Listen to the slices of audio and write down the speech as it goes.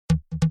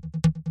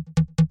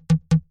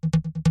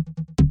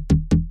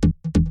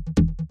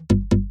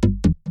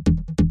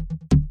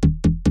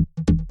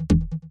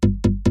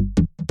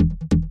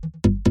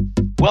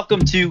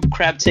Welcome to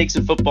Crab Takes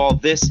in Football.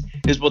 This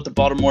is what the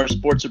Baltimore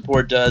Sports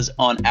Report does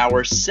on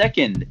our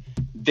second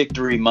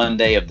Victory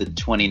Monday of the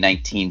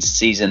 2019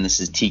 season. This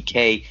is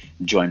TK,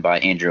 joined by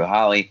Andrew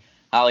Holly.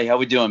 Holly, how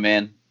we doing,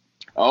 man?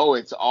 Oh,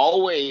 it's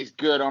always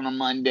good on a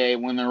Monday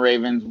when the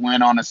Ravens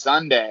win on a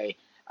Sunday.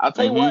 I'll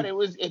tell you what,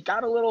 it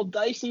got a little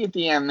dicey at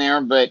the end there,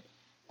 but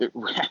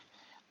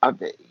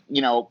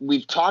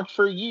we've talked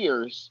for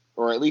years,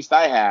 or at least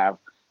I have,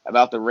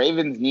 about the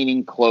Ravens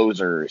needing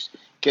closers.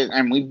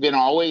 And we've been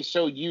always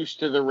so used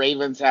to the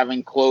Ravens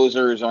having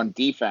closers on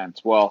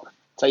defense. Well, I'll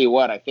tell you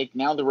what, I think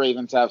now the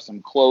Ravens have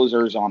some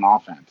closers on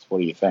offense. What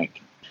do you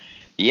think?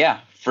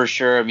 Yeah, for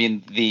sure. I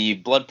mean, the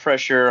blood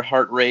pressure,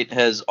 heart rate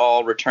has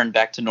all returned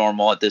back to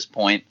normal at this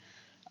point.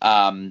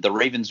 The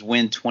Ravens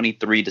win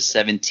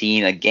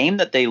 23-17, a game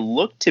that they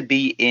look to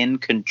be in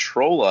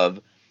control of,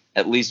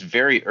 at least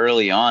very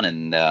early on,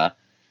 and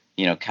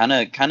kind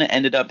of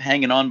ended up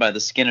hanging on by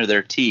the skin of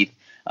their teeth.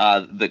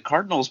 The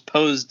Cardinals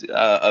posed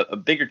a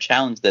bigger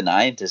challenge than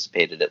I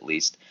anticipated, at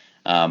least.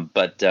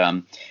 But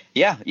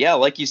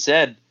like you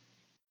said,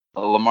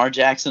 Lamar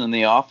Jackson and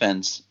the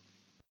offense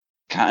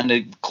kind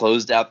of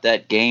closed out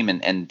that game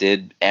and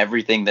did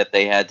everything that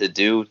they had to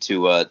do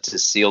to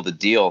seal the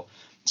deal.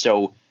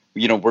 So,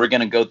 we're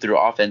going to go through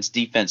offense,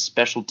 defense,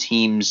 special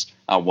teams.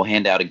 We'll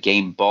hand out a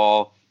game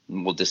ball.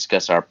 We'll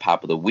discuss our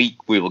pop of the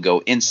week. We will go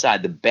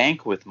inside the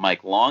bank with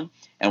Mike Long,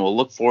 and we'll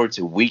look forward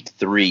to week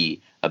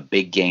 3, a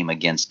big game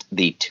against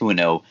the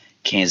 2-0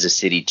 Kansas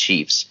City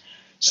Chiefs.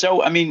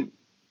 So, I mean,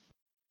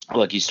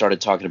 look, you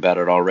started talking about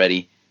it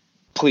already.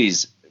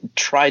 Please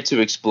try to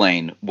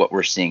explain what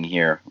we're seeing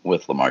here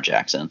with Lamar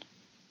Jackson.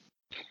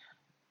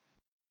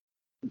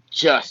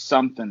 Just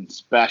something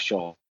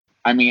special.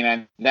 I mean,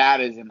 and that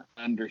is an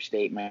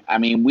understatement. I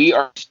mean, we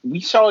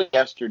saw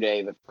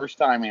yesterday, the first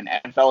time in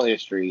NFL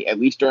history, at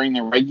least during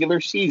the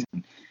regular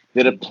season,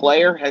 that a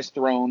player has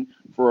thrown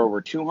for over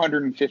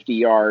 250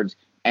 yards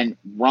and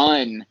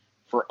run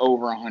for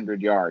over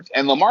 100 yards.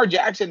 And Lamar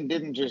Jackson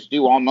didn't just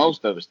do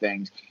almost those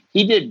things.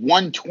 He did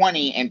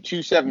 120 and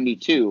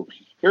 272.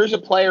 Here's a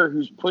player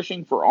who's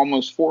pushing for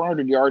almost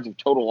 400 yards of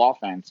total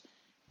offense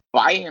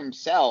by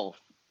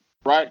himself,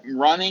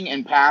 running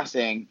and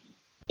passing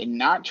and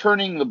not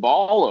turning the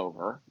ball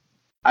over.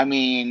 I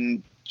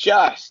mean,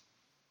 just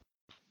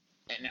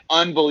an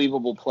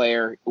unbelievable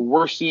player.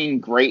 We're seeing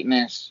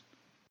greatness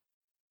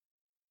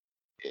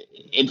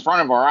in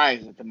front of our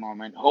eyes at the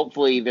moment.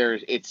 Hopefully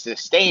it's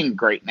sustained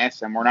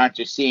greatness and we're not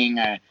just seeing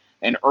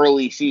an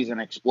early season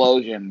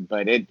explosion,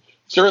 but it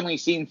certainly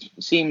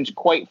seems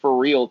quite for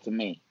real to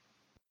me.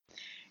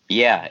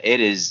 Yeah, it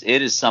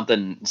is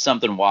something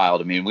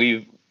wild. I mean,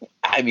 we've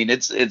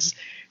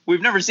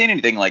never seen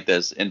anything like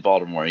this in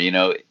Baltimore,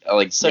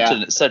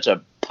 such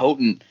a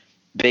potent,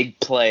 big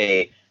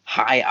play,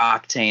 high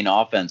octane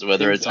offense,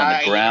 whether it's on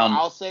the ground.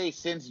 I'll say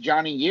since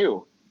Johnny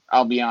U,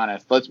 I'll be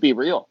honest. Let's be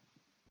real.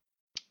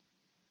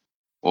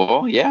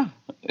 Well, yeah.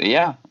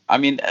 I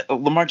mean,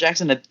 Lamar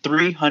Jackson had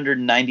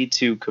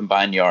 392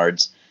 combined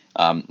yards,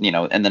 and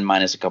then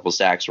minus a couple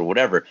sacks or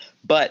whatever.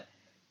 But,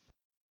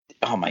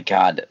 oh my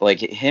God, like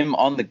him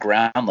on the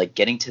ground, like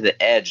getting to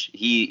the edge,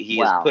 he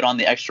has put on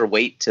the extra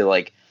weight to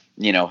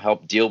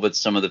help deal with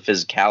some of the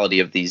physicality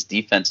of these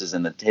defenses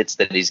and the hits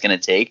that he's going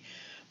to take.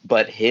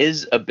 But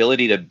his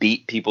ability to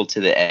beat people to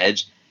the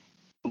edge,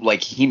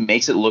 like he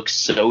makes it look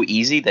so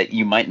easy that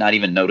you might not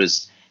even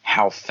notice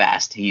how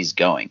fast he's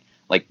going.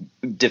 Like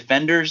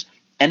defenders,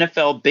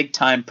 NFL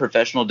big-time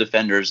professional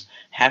defenders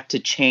have to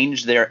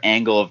change their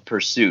angle of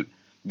pursuit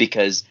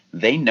because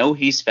they know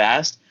he's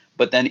fast,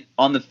 but then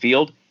on the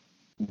field,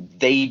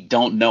 they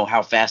don't know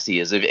how fast he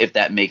is, if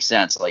that makes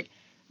sense. Like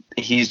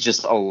he's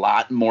just a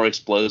lot more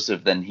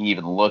explosive than he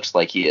even looks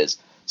like he is.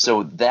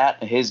 So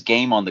that his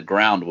game on the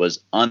ground was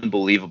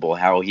unbelievable,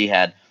 how he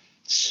had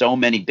so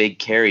many big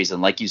carries.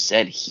 And like you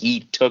said, he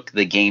took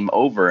the game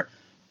over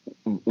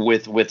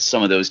with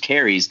some of those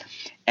carries.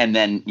 And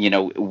then,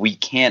 we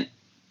can't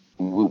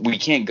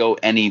go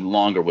any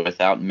longer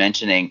without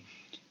mentioning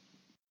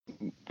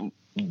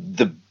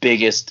the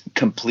biggest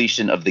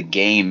completion of the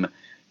game,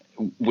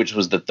 which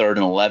was the 3rd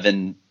and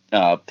 11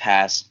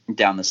 pass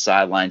down the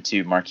sideline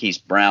to Marquise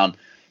Brown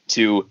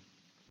to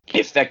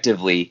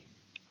effectively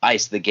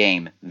ice the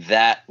game.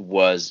 That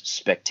was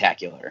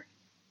spectacular.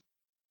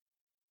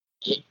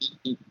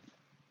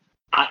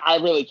 I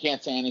really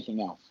can't say anything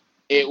else.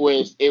 It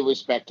was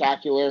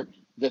spectacular.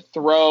 The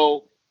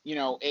throw,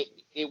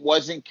 it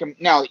wasn't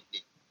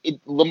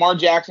Lamar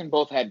Jackson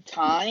both had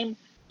time,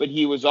 but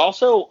he was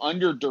also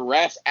under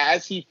duress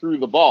as he threw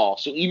the ball.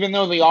 So even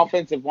though the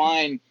offensive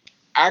line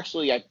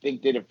actually, I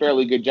think, did a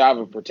fairly good job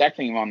of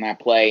protecting him on that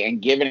play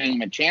and giving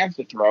him a chance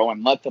to throw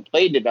and let the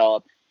play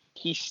develop,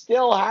 he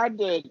still had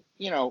to,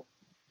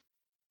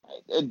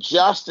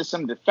 adjust to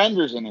some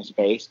defenders in his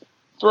face.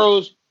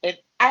 Throws an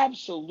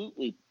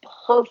absolutely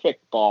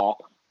perfect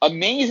ball,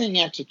 amazing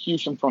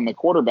execution from the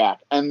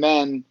quarterback, and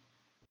then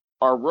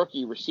our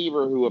rookie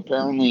receiver, who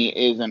apparently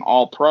is an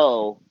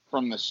all-pro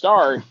from the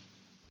start,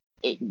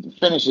 it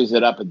finishes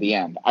it up at the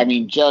end. I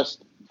mean,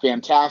 just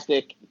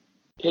fantastic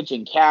pitch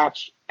and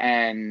catch.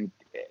 And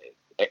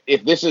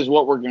if this is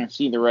what we're going to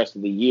see the rest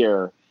of the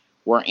year,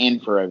 we're in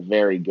for a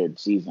very good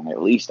season,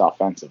 at least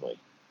offensively.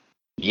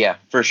 Yeah,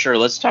 for sure.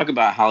 Let's talk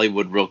about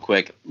Hollywood real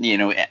quick.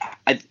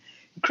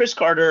 Chris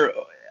Carter,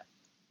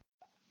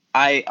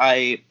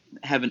 I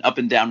have an up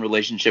and down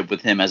relationship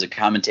with him as a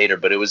commentator,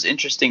 but it was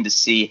interesting to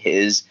see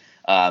his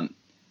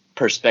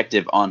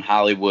perspective on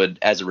Hollywood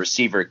as a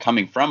receiver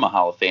coming from a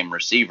Hall of Fame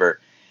receiver.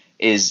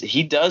 Is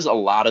he does a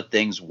lot of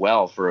things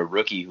well for a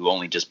rookie who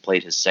only just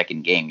played his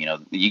second game.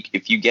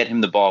 If you get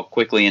him the ball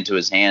quickly into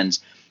his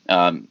hands,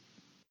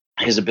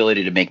 his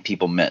ability to make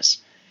people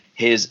miss,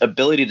 his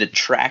ability to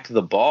track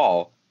the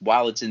ball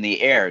while it's in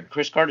the air.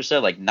 Chris Carter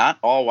said, not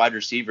all wide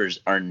receivers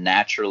are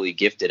naturally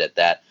gifted at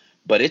that,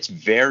 but it's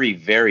very,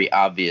 very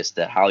obvious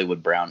that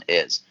Hollywood Brown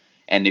is.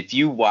 And if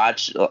you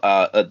watch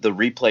the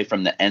replay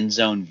from the end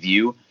zone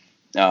view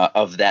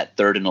of that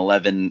 3rd and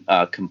 11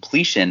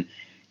 completion,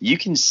 you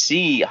can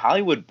see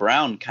Hollywood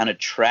Brown kind of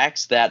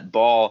tracks that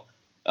ball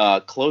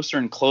closer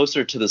and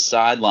closer to the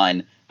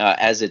sideline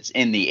as it's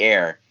in the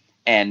air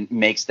and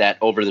makes that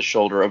over the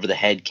shoulder, over the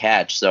head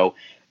catch. So,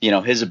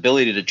 his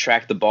ability to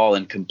track the ball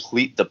and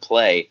complete the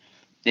play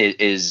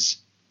is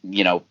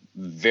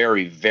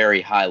very,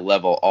 very high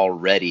level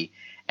already.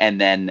 And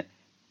then,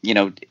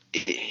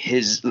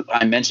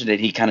 I mentioned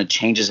it, he kind of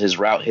changes his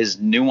route. His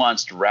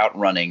nuanced route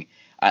running,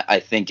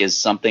 I think, is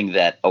something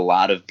that a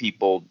lot of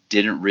people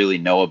didn't really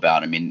know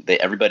about. I mean,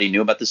 everybody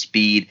knew about the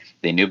speed.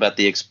 They knew about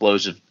the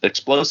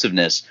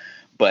explosiveness.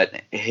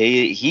 But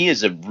he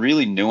is a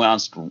really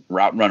nuanced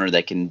route runner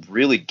that can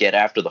really get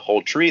after the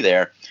whole tree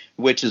there,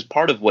 which is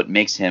part of what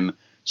makes him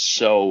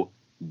so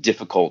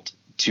difficult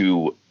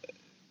to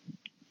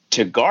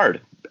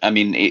guard. I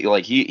mean,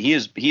 he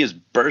is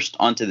burst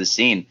onto the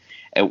scene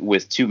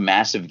with 2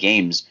 massive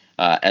games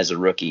as a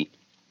rookie.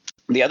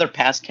 The other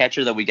pass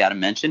catcher that we got to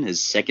mention,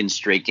 his second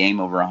straight game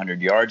over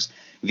 100 yards,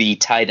 the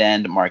tight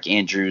end Mark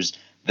Andrews.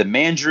 The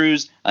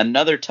Mandrews,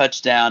 another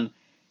touchdown.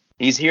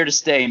 He's here to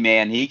stay,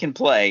 man. He can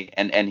play,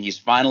 and he's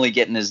finally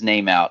getting his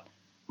name out.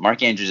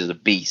 Mark Andrews is a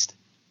beast.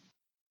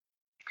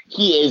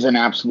 He is an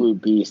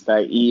absolute beast.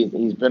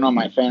 He's been on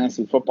my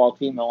fantasy football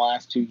team the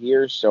last 2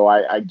 years, so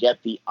I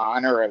get the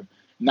honor of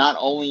not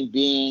only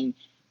being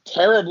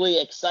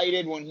terribly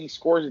excited when he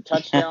scores a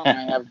touchdown,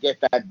 I get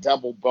that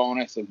double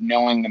bonus of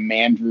knowing the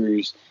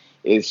Mandrews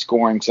is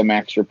scoring some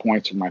extra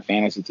points for my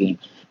fantasy team.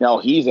 No,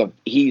 he's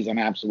an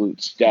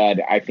absolute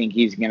stud. I think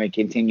he's going to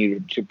continue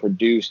to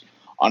produce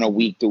on a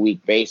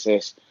week-to-week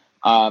basis.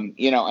 And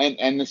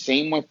the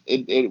same with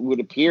it would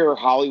appear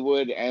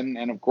Hollywood and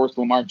of course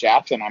Lamar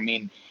Jackson. I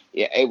mean,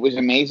 it was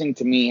amazing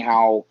to me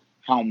how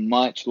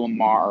much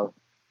Lamar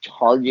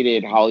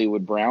targeted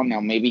Hollywood Brown. Now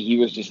maybe he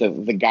was just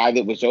the guy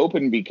that was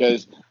open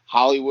because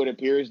Hollywood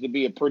appears to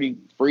be a pretty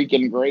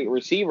freaking great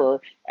receiver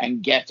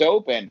and gets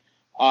open,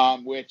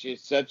 which is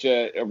such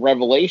a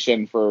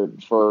revelation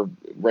for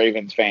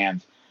Ravens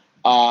fans.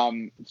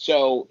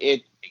 So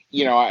it's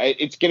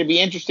going to be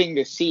interesting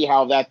to see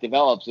how that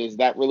develops. Is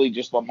that really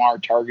just Lamar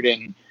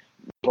targeting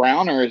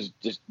Brown, or is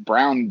just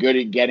Brown good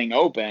at getting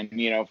open,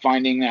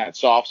 finding that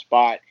soft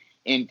spot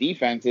in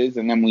defenses,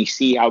 and then we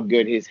see how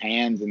good his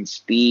hands and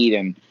speed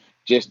and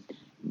just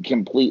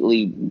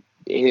completely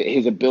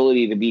his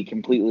ability to be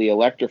completely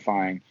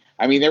electrifying.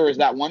 I mean, there was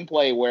that one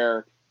play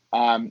where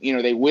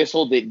they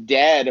whistled it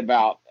dead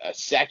about a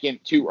second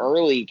too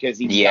early because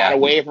he got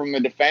away from the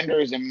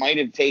defenders and might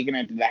have taken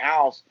it to the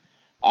house.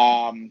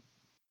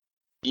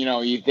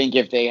 You think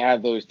if they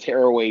had those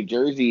tearaway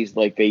jerseys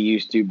like they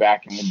used to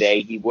back in the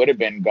day, he would have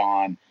been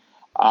gone.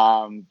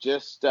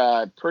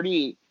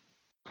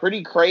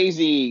 Pretty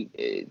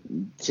crazy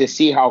to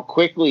see how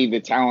quickly the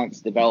talent's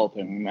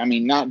developing. I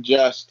mean, not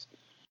just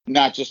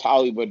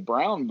Hollywood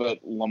Brown, but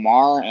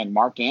Lamar and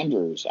Mark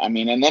Andrews. I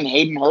mean, and then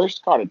Hayden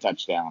Hurst caught a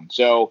touchdown.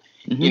 So,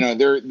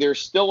 there's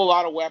still a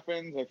lot of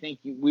weapons. I think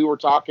we were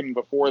talking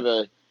before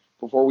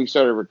we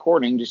started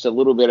recording just a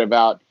little bit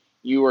about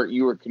you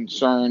were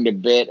concerned a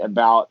bit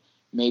about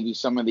maybe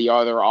some of the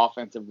other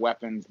offensive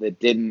weapons that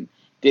didn't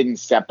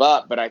step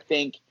up. But I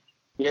think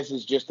this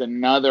is just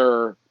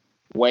another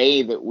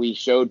way that we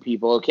showed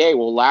people, okay,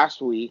 well,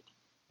 last week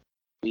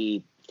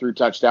we threw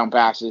touchdown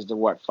passes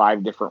to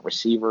 5 different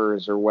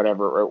receivers or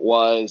whatever it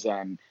was.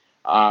 And,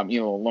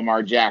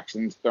 Lamar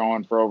Jackson's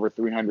throwing for over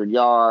 300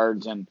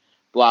 yards and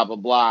blah, blah,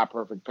 blah,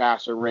 perfect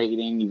passer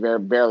rating. You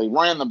barely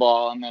ran the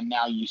ball. And then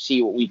now you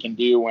see what we can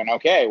do when,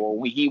 okay,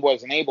 well, he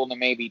wasn't able to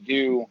maybe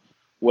do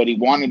what he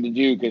wanted to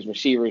do because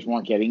receivers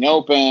weren't getting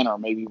open, or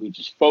maybe we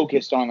just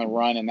focused on the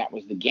run and that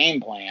was the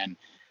game plan.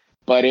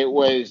 But it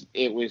was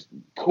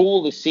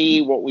cool to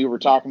see what we were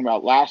talking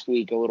about last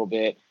week a little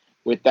bit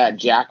with that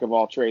jack of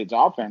all trades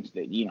offense.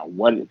 That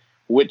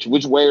which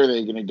way are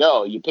they going to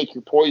go? You pick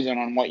your poison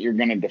on what you're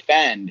going to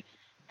defend,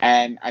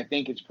 and I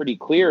think it's pretty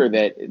clear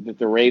that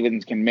the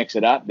Ravens can mix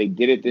it up. They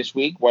did it this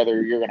week.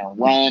 Whether you're going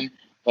to run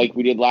like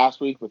we did last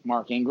week with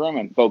Mark Ingram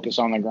and focus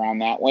on the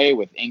ground that way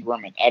with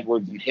Ingram and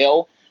Edwards and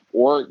Hill,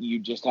 or you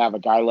just have a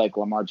guy like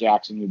Lamar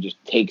Jackson who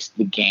just takes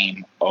the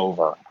game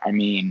over. I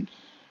mean,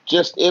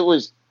 it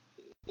was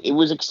it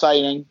was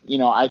exciting.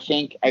 I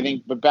think,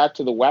 but back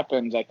to the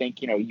weapons, I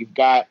think, you've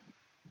got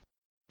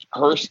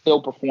Hurst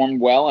still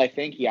performed well. I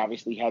think he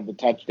obviously had the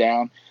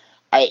touchdown.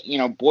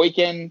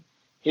 Boykin,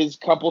 his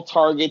couple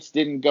targets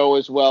didn't go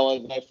as well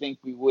as I think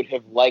we would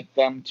have liked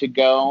them to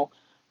go.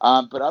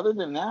 But other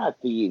than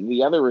that,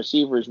 the other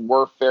receivers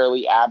were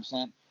fairly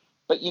absent.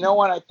 But you know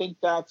what? I think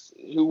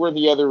who were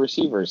the other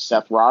receivers?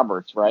 Seth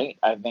Roberts, right?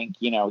 I think,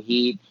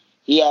 he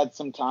had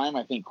some time,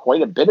 I think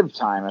quite a bit of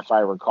time, if I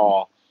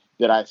recall,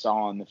 that I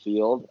saw on the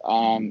field.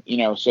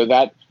 So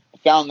that I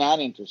found that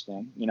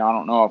interesting. I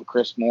don't know if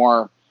Chris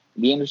Moore,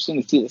 it'd be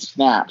interesting to see the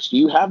snaps. Do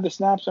you have the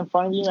snaps in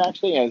front of you,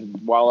 actually,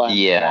 while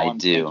I'm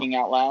thinking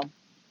out loud?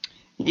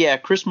 Yeah,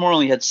 Chris Moore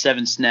only had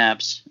 7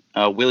 snaps.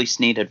 Willie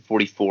Snead had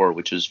 44,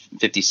 which was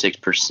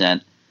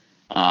 56%.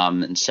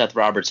 And Seth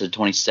Roberts had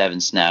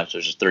 27 snaps,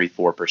 which is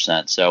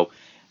 34%. So,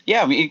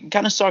 yeah, I mean, you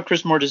kind of saw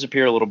Chris Moore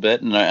disappear a little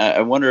bit, and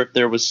I wonder if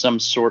there was some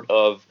sort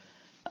of,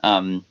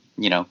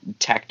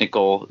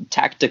 tactical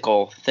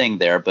thing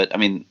there. But, I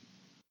mean,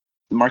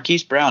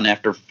 Marquise Brown,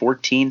 after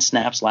 14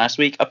 snaps last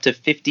week, up to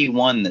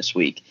 51 this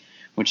week,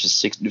 which is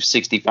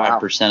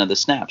 65% of the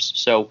snaps.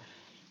 So,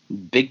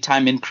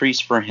 big-time increase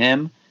for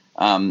him.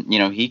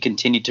 He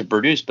continued to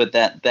produce, but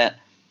that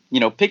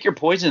pick your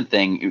poison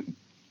thing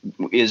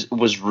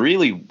was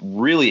really,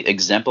 really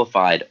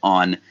exemplified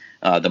on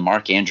the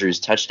Mark Andrews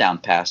touchdown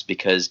pass,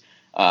 because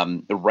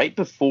right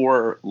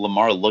before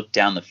Lamar looked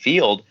down the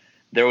field,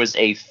 there was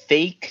a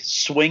fake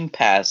swing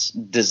pass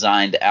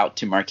designed out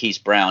to Marquise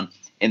Brown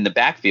in the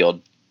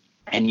backfield,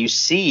 and you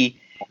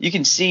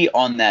can see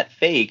on that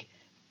fake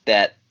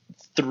that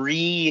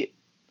 3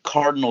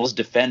 Cardinals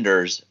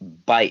defenders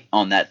bite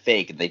on that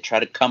fake, and they try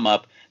to come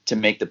up to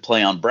make the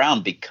play on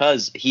Brown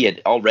because he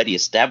had already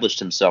established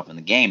himself in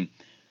the game.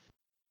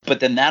 But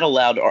then that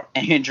allowed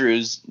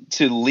Andrews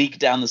to leak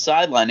down the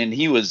sideline, and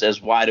he was as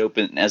wide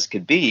open as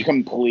could be.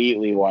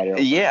 Completely wide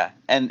open. Yeah,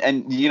 and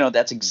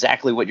that's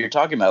exactly what you're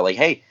talking about. Like,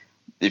 hey,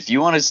 if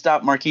you want to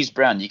stop Marquise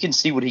Brown, you can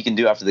see what he can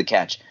do after the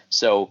catch.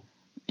 So,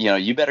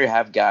 you better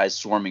have guys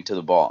swarming to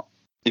the ball.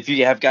 If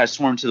you have guys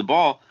swarming to the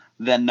ball,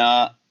 then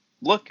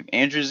look,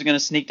 Andrews is going to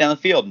sneak down the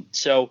field.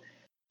 So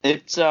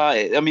it's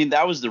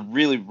that was the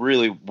really,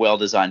 really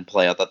well-designed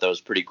play. I thought that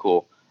was pretty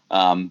cool.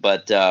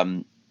 But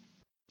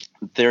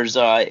there's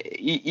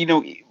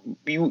you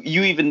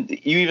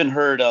even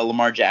heard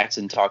Lamar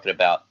Jackson talking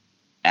about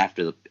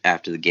after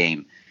the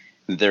game.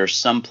 There's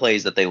some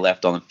plays that they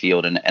left on the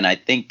field, and I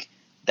think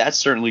that's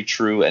certainly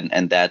true,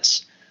 and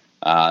that's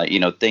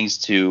things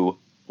to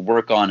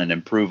work on and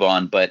improve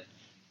on. But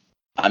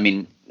I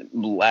mean,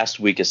 last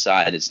week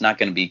aside, it's not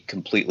going to be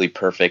completely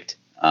perfect.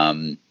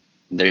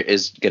 There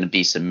is going to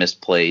be some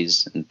missed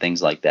plays and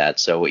things like that.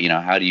 So,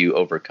 how do you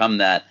overcome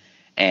that?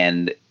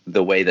 And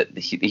the way that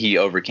he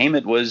overcame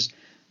it was,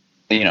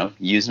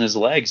 using his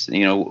legs,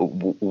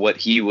 what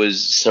he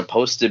was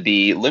supposed to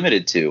be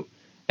limited to.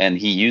 And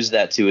he used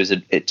that to his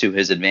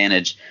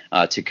advantage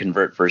to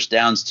convert first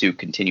downs, to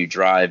continue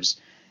drives,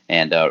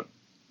 and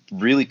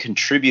really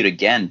contribute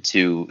again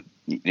to,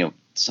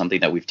 something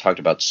that we've talked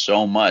about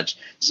so much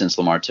since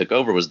Lamar took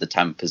over, was the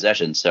time of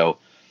possession. So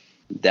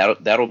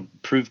that'll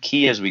prove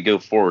key as we go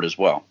forward as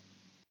well.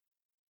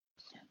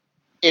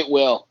 It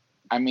will.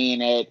 I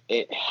mean,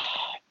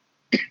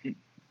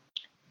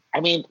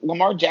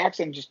 Lamar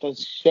Jackson just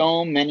does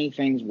so many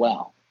things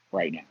well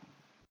right now.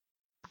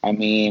 I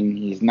mean,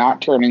 he's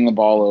not turning the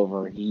ball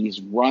over.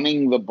 He's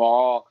running the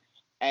ball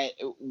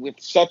with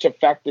such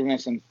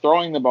effectiveness and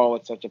throwing the ball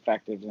with such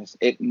effectiveness.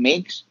 It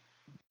makes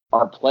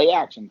our play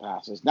action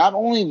passes, not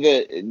only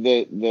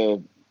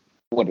the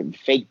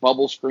fake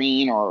bubble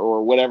screen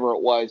or whatever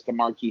it was to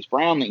Marquise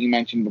Brown that you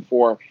mentioned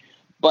before,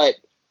 but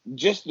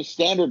just the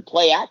standard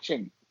play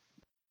action,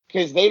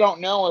 because they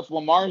don't know if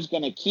Lamar's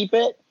going to keep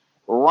it,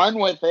 run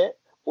with it,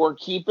 or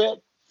keep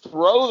it,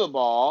 throw the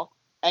ball,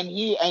 and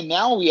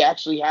now we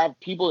actually have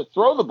people to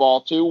throw the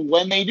ball to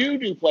when they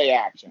do play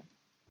action.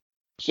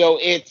 So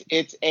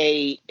it's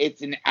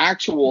an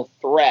actual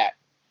threat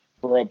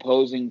for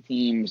opposing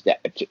teams to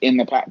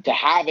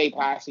have a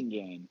passing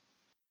game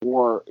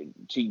or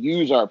to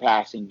use our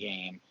passing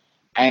game,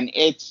 and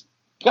it's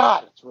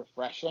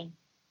refreshing.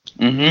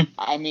 Mm-hmm.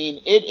 I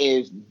mean, it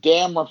is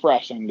damn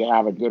refreshing to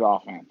have a good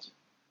offense.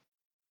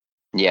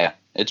 Yeah,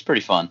 it's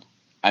pretty fun.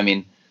 I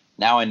mean,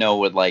 now I know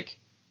what,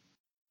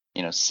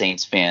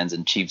 Saints fans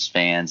and Chiefs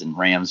fans and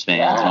Rams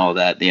fans and all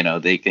that,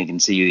 they can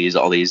see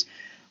all these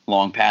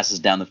long passes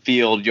down the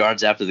field,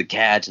 yards after the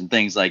catch, and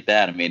things like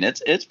that. I mean,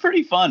 it's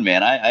pretty fun,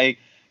 man. I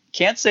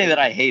can't say that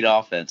I hate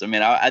offense. I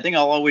mean, I think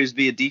I'll always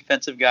be a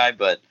defensive guy,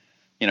 but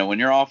when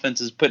your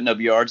offense is putting up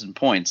yards and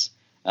points,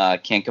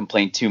 can't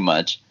complain too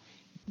much.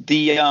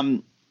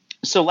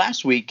 So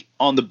last week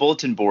on the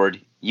bulletin board,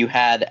 you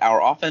had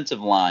our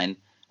offensive line,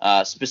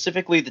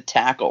 specifically the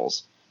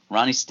tackles,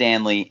 Ronnie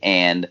Stanley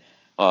and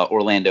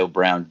Orlando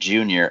Brown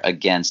Jr.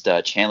 against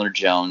Chandler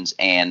Jones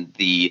and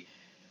the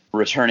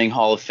returning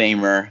Hall of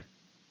Famer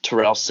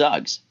Terrell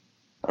Suggs.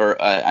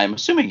 Or I'm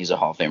assuming he's a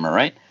Hall of Famer,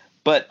 right?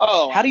 But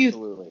Oh, how do you,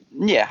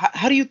 absolutely.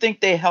 how do you think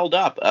they held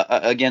up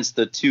against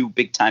the two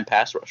big time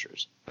pass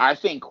rushers? I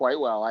think quite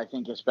well. I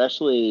think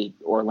especially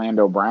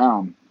Orlando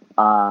Brown.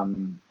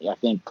 I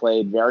think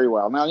played very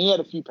well. Now he had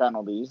a few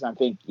penalties. I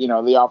think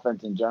the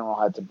offense in general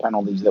had some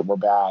penalties that were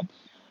bad,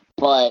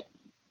 but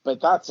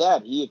that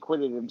said, he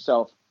acquitted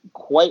himself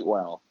quite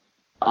well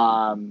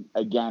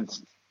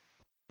against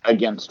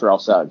Terrell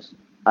Suggs.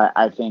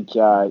 I think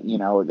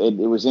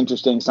it was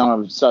interesting. Some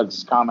of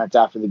Suggs' comments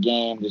after the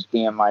game, just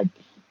being like,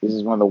 "This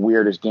is one of the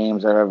weirdest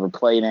games I've ever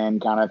played in,"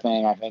 kind of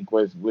thing. I think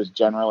was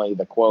generally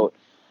the quote.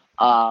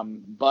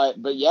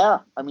 But yeah,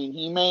 I mean,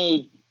 he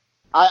made.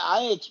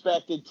 I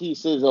expected T.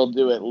 Sizzle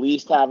to at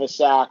least have a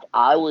sack.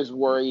 I was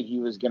worried he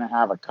was going to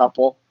have a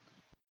couple.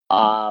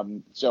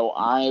 So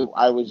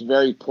I was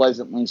very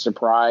pleasantly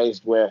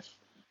surprised with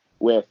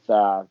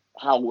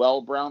how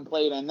well Brown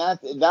played, and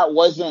that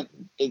wasn't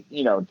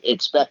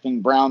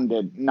expecting Brown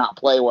to not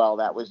play well.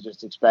 That was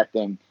just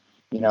expecting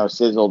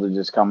Sizzle to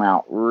just come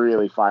out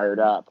really fired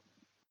up.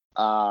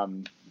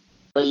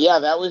 But yeah,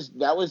 that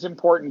was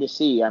important to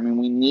see. I mean,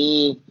 we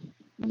need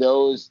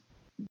those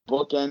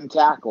bookend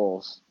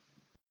tackles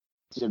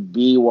to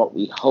be what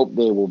we hope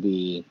they will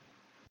be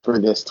for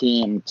this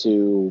team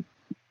to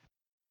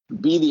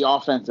be the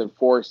offensive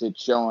force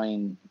it's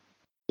showing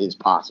is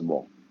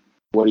possible.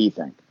 What do you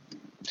think?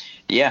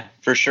 Yeah,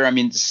 for sure. I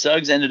mean,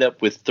 Suggs ended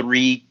up with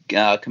 3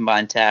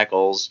 combined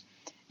tackles,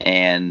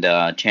 and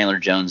Chandler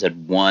Jones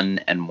had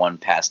 1 and 1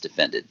 pass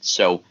defended.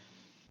 So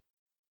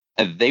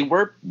they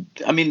were,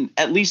 I mean,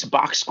 at least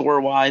box score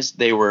wise,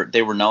 they were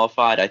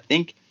nullified. I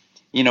think,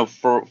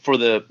 for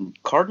the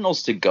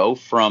Cardinals to go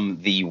from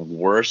the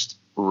worst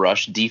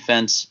rush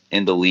defense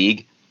in the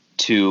league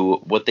to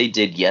what they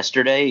did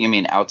yesterday, I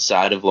mean,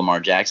 outside of Lamar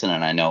Jackson,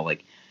 and I know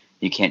like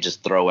you can't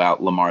just throw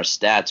out Lamar's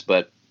stats,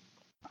 but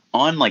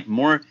on like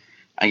more,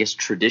 I guess,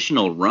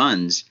 traditional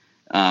runs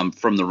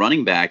from the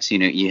running backs,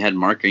 you had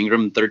Mark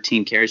Ingram,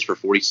 13 carries for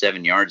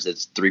 47 yards.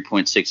 That's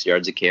 3.6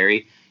 yards a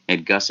carry. You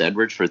had Gus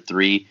Edwards for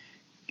three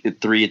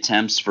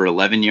attempts for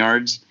 11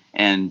 yards,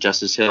 and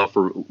Justice Hill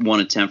for 1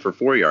 attempt for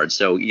 4 yards.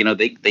 So,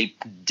 they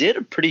did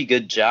a pretty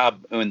good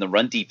job in the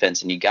run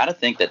defense, and you got to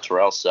think that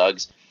Terrell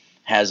Suggs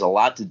has a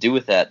lot to do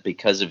with that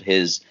because of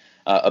his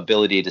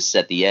ability to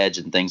set the edge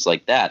and things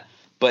like that.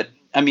 But,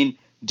 I mean,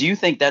 do you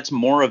think that's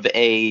more of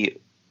a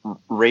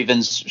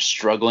Ravens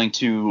struggling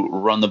to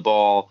run the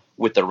ball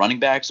with the running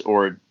backs,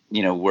 or,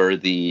 were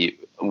the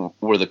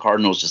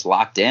Cardinals just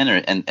locked in,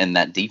 and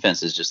that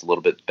defense is just a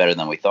little bit better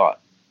than we thought?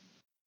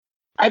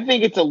 I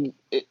think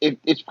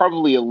it's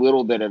probably a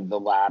little bit of the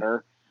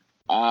latter.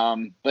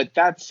 But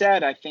that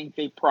said, I think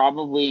they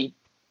probably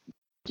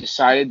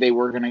decided they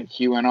were going to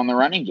cue in on the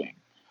running game.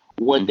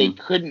 What they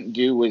couldn't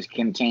do was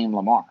contain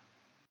Lamar.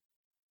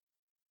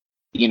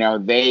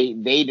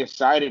 They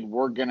decided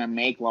we're going to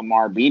make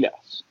Lamar beat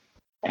us,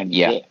 and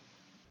he did.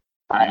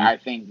 I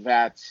think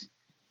that's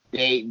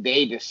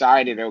they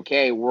decided,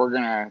 okay, we're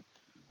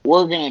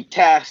gonna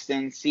test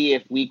and see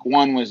if week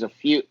 1 was a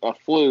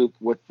fluke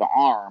with the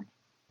arm.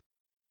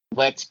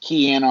 Let's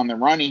key in on the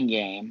running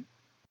game.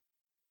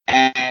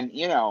 And,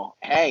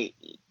 hey,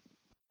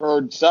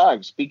 heard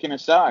Suggs, speaking of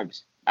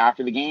Suggs,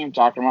 after the game,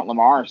 talking about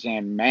Lamar,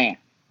 saying, man,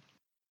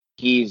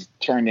 he's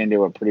turned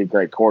into a pretty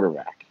great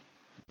quarterback.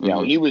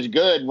 He was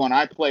good when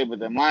I played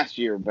with him last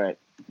year, but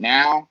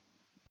now,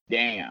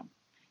 damn.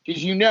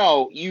 Because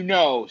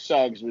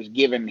Suggs was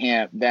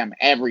giving them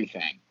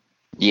everything.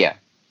 Yeah.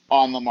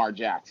 On Lamar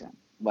Jackson.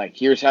 Like,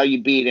 here's how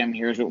you beat him.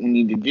 Here's what we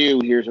need to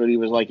do. Here's what he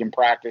was like in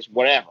practice,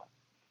 whatever.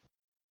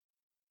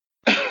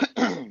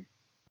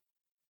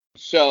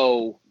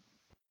 So,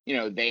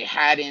 they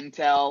had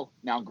intel.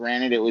 Now,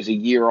 granted, it was a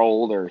year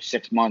old or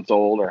 6 months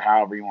old or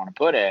however you want to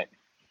put it.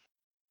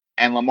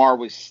 And Lamar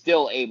was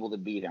still able to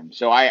beat him.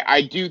 So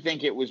I do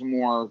think it was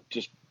more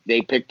just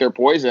they picked their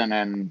poison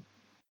and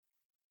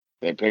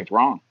they picked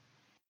wrong.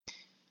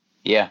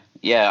 Yeah.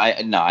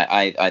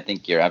 I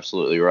think you're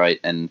absolutely right.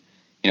 And,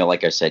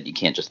 like I said, you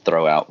can't just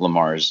throw out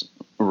Lamar's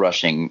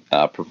rushing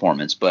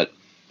performance. But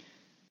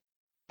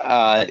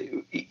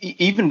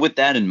even with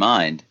that in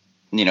mind,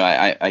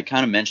 I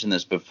kind of mentioned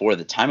this before,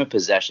 the time of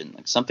possession,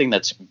 like something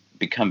that's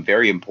become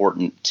very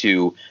important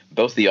to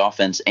both the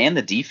offense and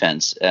the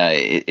defense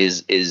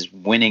is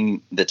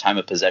winning the time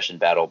of possession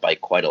battle by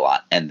quite a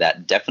lot. And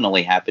that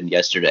definitely happened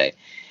yesterday.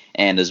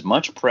 And as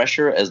much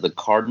pressure as the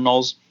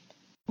Cardinals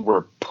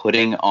were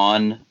putting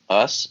on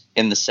us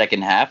in the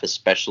second half,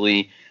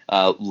 especially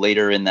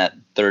later in that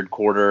third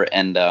quarter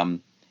and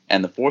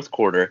the fourth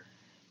quarter,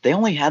 they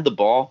only had the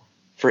ball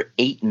for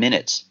 8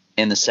 minutes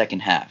in the second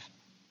half.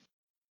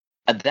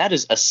 That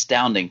is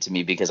astounding to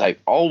me because I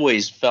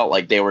always felt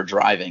like they were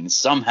driving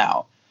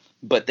somehow,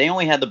 but they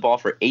only had the ball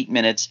for 8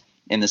 minutes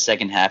in the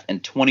second half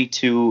and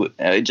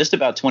just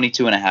about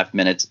 22 and a half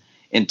minutes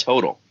in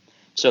total.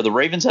 So the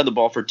Ravens had the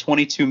ball for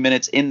 22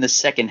 minutes in the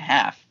second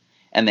half,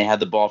 and they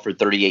had the ball for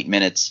 38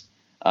 minutes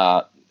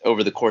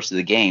over the course of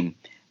the game.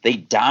 They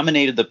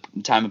dominated the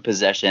time of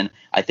possession.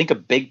 I think a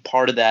big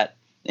part of that,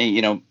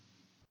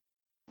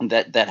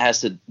 that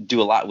has to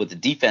do a lot with the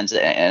defense,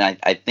 and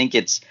I think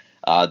it's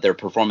their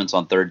performance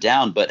on third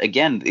down. But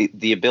again,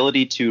 the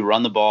ability to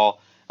run the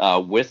ball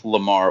with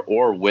Lamar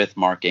or with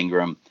Mark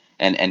Ingram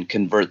and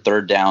convert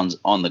third downs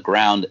on the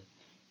ground,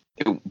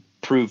 it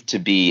proved to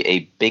be a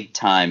big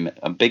time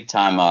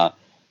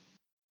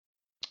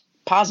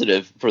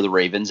positive for the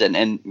Ravens.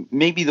 And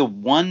maybe the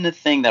one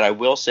thing that I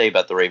will say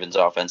about the Ravens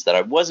offense that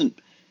I wasn't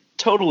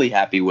totally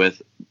happy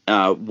with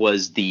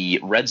was the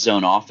red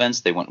zone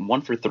offense. They went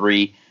 1 for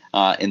 3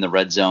 in the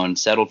red zone,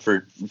 settled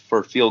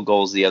for field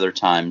goals the other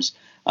times.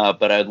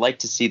 But I'd like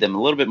to see them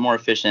a little bit more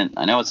efficient.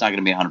 I know it's not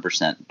going to be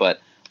 100%, but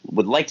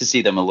would like to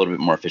see them a little bit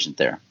more efficient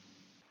there.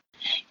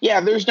 Yeah,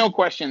 there's no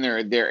question there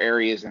are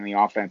areas in the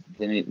offense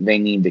that they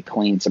need to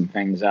clean some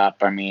things up.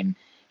 I mean,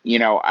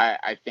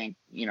 I think,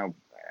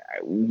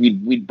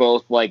 we'd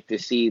both like to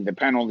see the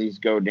penalties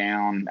go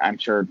down. I'm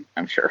sure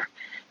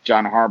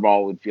John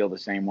Harbaugh would feel the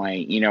same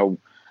way.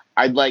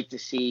 I'd like to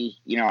see,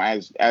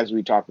 as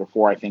we talked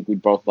before, I think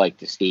we'd both like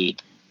to see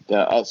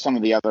some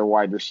of the other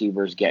wide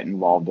receivers get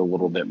involved a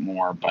little bit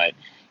more. But,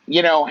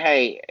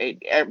 hey,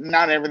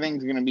 not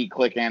everything's going to be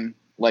clicking,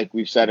 like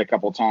we've said a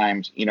couple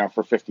times,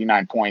 for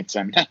 59 points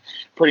and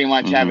pretty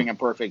much having a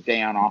perfect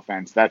day on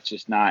offense. That's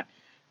just not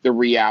the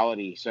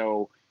reality.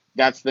 So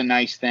that's the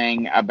nice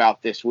thing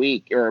about this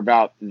week, or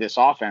about this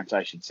offense,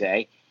 I should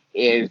say,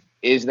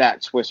 is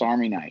that Swiss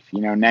Army knife.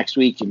 Next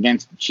week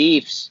against the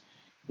Chiefs,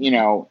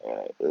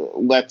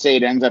 let's say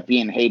it ends up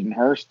being Hayden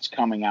Hurst's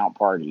coming out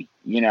party,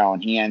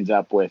 and he ends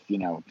up with,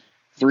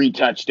 3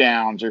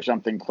 touchdowns or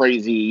something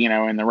crazy,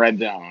 in the red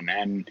zone,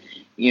 and,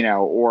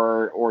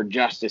 or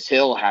Justice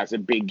Hill has a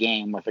big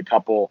game with a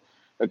couple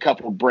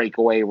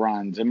breakaway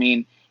runs. I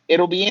mean,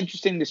 it'll be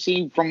interesting to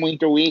see from week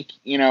to week,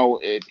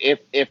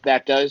 if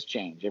that does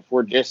change, if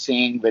we're just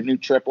seeing the new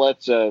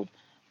triplets of,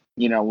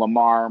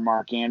 Lamar,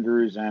 Mark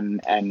Andrews,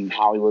 and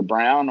Hollywood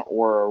Brown,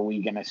 or are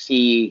we going to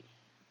see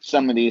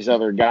some of these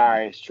other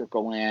guys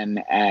trickle in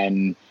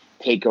and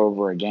take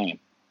over a game?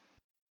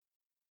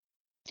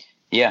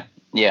 Yeah,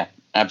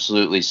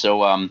 absolutely.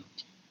 So,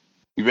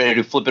 you ready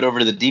to flip it over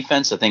to the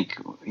defense? I think,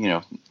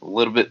 a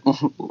little bit,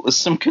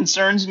 some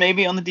concerns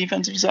maybe on the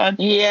defensive side.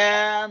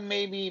 Yeah,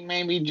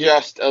 maybe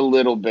just a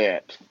little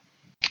bit.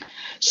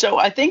 So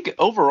I think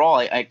overall,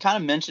 I kind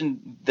of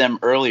mentioned them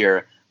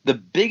earlier. The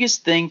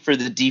biggest thing for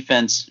the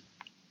defense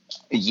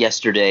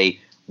yesterday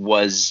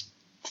was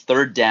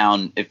third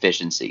down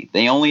efficiency.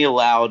 They only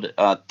allowed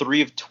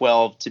 3 of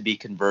 12 to be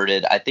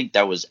converted. I think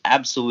that was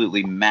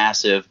absolutely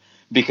massive,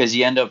 because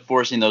you end up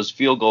forcing those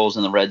field goals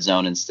in the red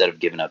zone instead of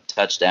giving up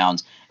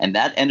touchdowns. And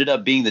that ended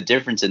up being the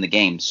difference in the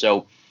game.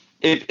 So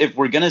if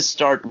we're going to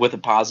start with a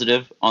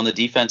positive on the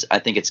defense, I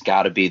think it's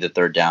got to be the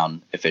third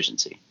down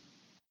efficiency.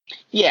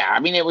 Yeah, I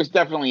mean, it was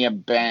definitely a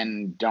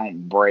bend,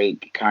 don't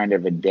break kind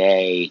of a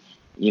day,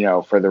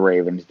 for the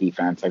Ravens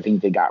defense. I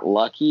think they got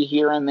lucky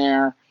here and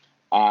there.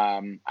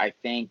 I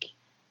think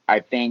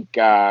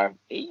they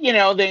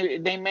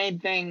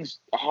made things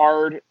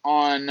hard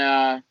on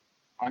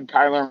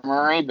Kyler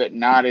Murray, but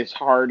not as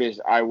hard as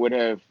I would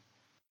have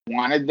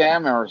wanted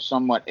them or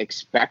somewhat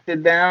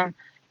expected them,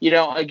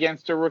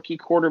 against a rookie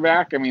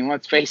quarterback. I mean,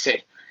 let's face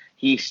it,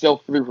 he still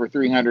threw for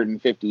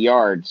 350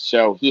 yards.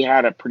 So he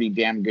had a pretty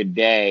damn good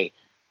day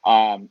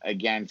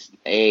against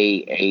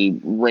a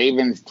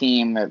Ravens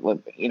team that,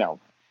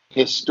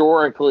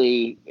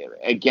 historically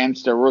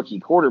against a rookie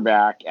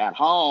quarterback at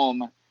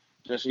home,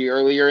 especially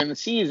earlier in the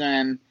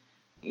season,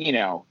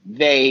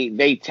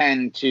 they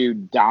tend to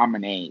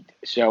dominate.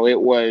 So it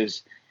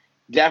was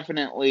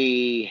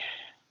definitely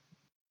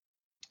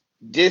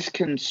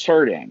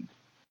disconcerting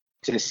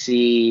to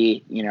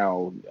see,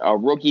 a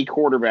rookie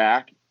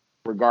quarterback,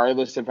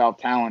 regardless of how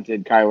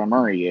talented Kyler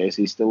Murray is,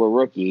 he's still a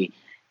rookie,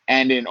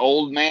 and an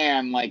old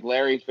man like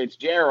Larry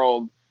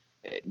Fitzgerald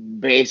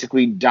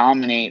basically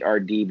dominate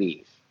our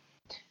DBs.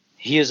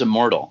 He is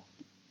immortal.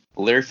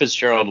 Larry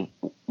Fitzgerald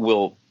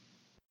will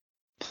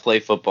play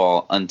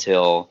football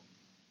until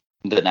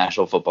the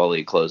National Football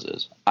League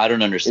closes. I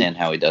don't understand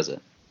how he does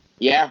it.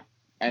 Yeah,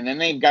 and then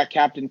they've got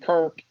Captain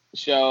Kirk,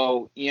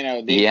 so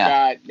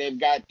they've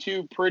got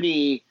 2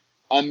 pretty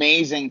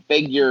amazing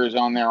figures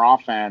on their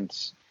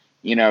offense,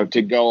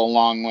 to go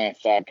along with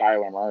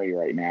Kyler Murray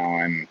right now.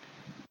 And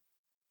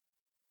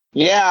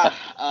yeah,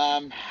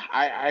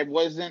 I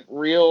wasn't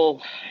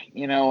real,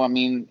 I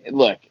mean,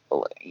 look,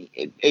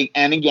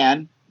 and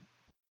again,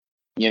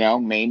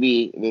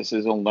 maybe this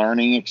is a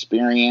learning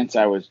experience.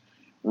 I was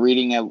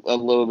reading a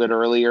little bit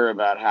earlier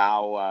about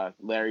how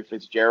Larry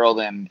Fitzgerald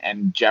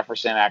and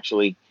Jefferson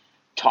actually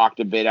talked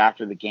a bit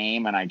after the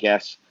game, and I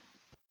guess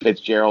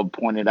Fitzgerald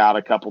pointed out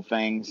a couple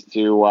things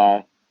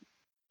to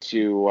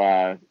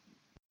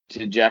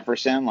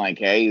Jefferson, like,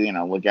 hey,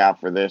 look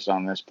out for this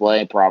on this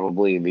play,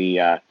 probably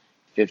the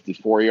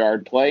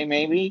 54-yard play,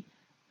 maybe.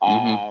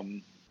 Mm-hmm.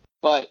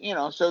 But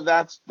so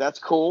that's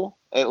cool,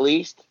 at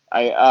least.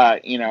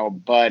 But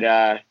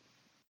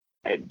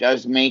it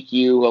does make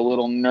you a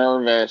little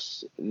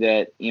nervous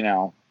that,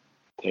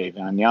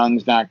 Tavon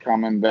Young's not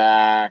coming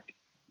back.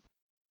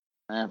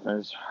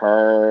 Memphis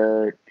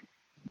hurt.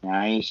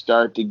 Now you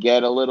start to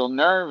get a little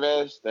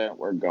nervous that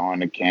we're going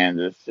to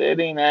Kansas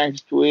City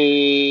next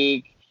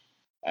week.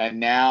 And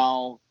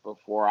now,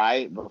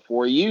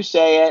 before you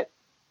say it,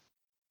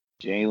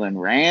 Jalen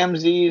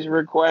Ramsey's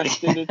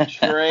requested a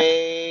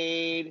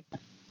trade.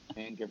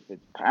 Minka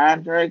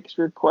Fitzpatrick's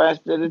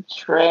requested a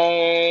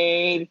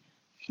trade.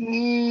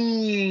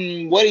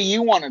 What do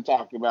you want to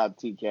talk about,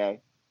 TK?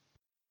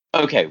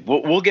 Okay,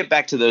 we'll get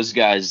back to those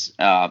guys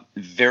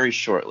very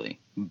shortly.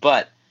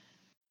 But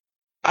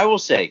I will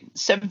say,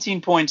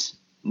 17 points,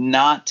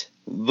 not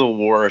the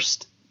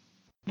worst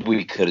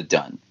we could have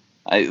done.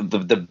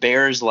 The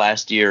Bears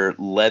last year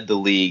led the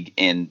league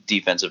in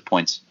defensive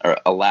points or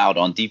allowed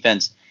on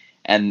defense,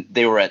 and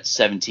they were at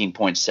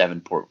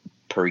 17.7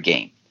 per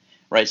game,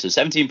 right? So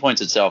 17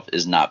 points itself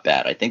is not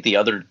bad. I think the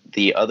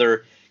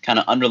other kind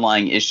of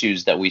underlying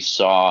issues that we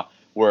saw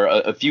were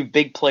a few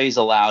big plays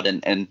allowed,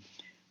 and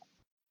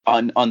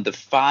on the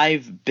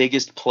 5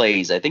 biggest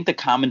plays, I think the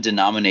common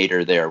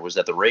denominator there was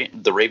that the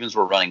Ravens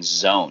were running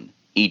zone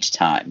each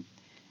time,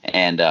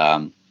 and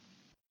the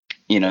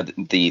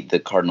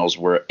Cardinals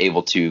were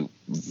able to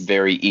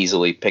very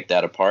easily pick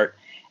that apart.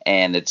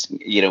 And it's,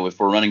 if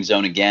we're running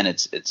zone again,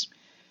 it's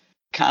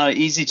kind of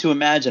easy to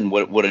imagine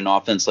what an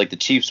offense like the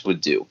Chiefs would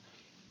do.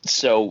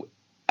 So,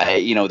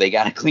 they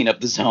got to clean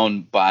up the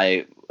zone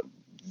by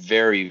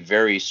very,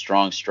 very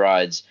strong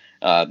strides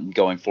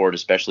going forward,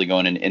 especially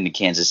going into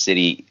Kansas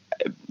City.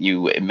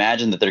 You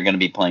imagine that they're going to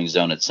be playing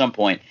zone at some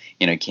point.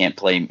 You can't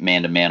play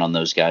man-to-man on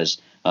those guys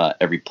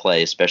every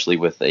play, especially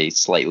with a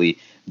slightly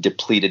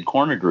depleted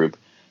corner group.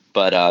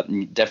 But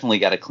definitely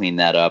got to clean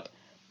that up.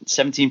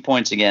 17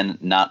 points, again,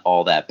 not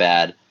all that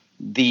bad.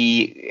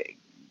 The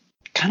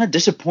kind of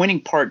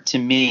disappointing part to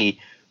me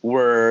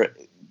were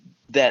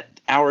that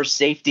our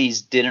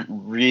safeties didn't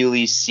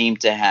really seem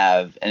to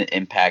have an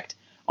impact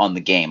on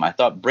the game. I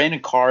thought Brandon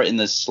Carr in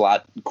the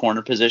slot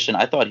corner position,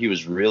 I thought he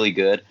was really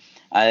good.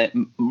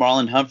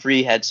 Marlon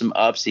Humphrey had some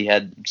ups. He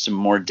had some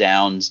more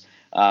downs,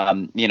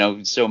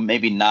 so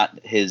maybe not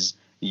his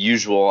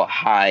usual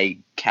high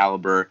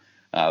caliber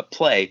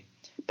play.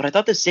 But I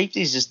thought the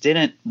safeties just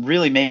didn't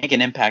really make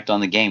an impact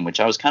on the game, which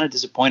I was kind of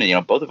disappointed.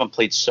 Both of them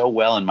played so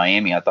well in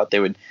Miami. I thought they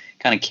would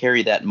kind of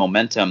carry that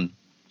momentum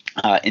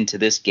into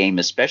this game,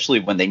 especially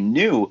when they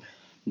knew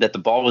that the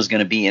ball was going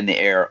to be in the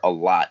air a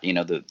lot.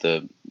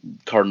 The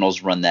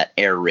Cardinals run that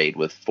air raid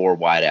with 4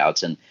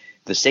 wideouts, and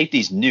the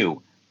safeties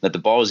knew that the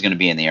ball was going to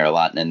be in the air a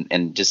lot,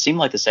 and just seemed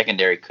like the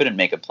secondary couldn't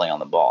make a play on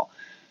the ball.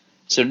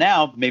 So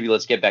now, maybe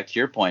let's get back to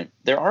your point.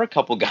 There are a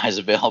couple guys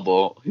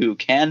available who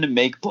can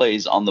make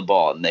plays on the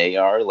ball, and they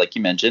are, like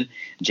you mentioned,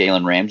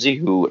 Jalen Ramsey,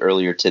 who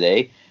earlier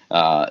today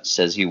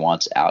says he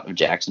wants out of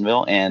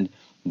Jacksonville, and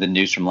the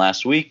news from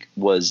last week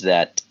was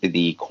that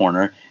the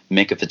corner,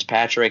 Minka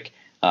Fitzpatrick,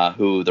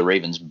 who the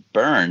Ravens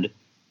burned,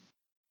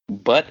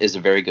 but is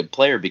a very good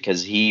player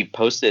because he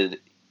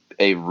posted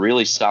a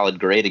really solid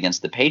grade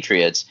against the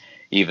Patriots,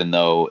 even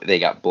though they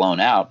got blown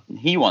out.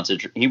 He wants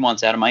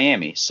out of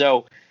Miami.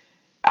 So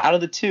out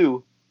of the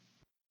two,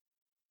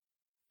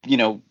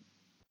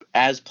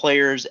 as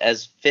players,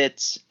 as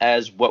fits,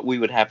 as what we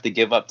would have to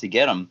give up to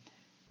get them,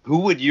 who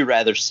would you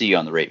rather see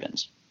on the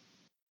Ravens?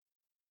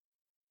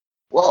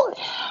 Well,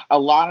 a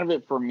lot of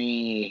it for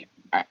me,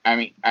 I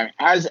mean,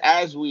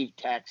 as we've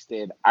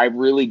texted, I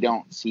really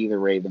don't see the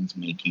Ravens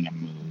making a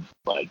move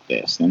like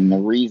this. And the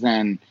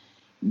reason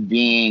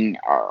being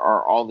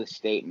are all the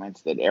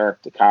statements that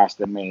Eric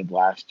DeCosta made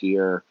last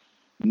year,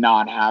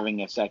 not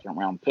having a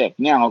second-round pick.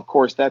 Now, of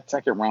course, that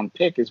second-round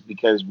pick is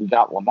because we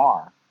got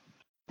Lamar.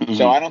 Mm-hmm.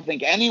 So I don't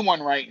think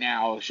anyone right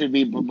now should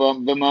be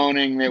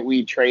bemoaning that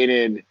we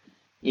traded,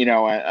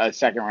 a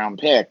second-round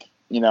pick,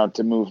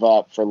 to move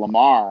up for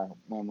Lamar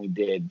when we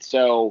did.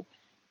 So,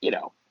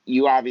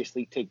 you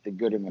obviously take the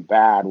good and the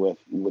bad with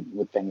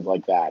things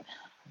like that.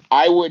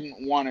 I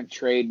wouldn't want to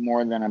trade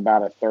more than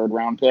about a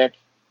third-round pick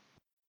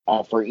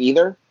for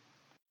either.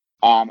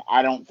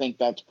 I don't think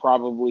that's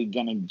probably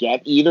going to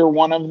get either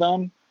one of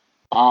them.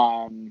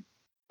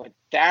 But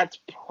that's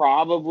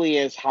probably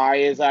as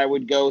high as I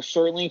would go.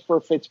 Certainly for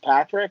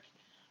Fitzpatrick,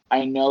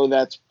 I know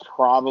that's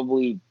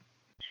probably,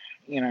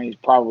 he's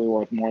probably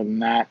worth more than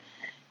that.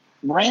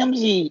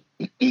 Ramsey,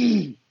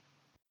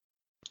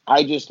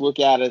 I just look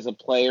at as a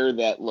player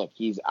that, look,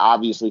 he's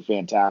obviously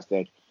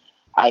fantastic.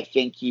 I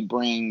think he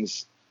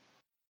brings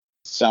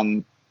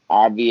some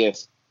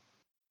obvious,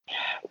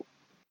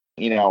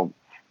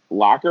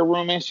 locker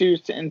room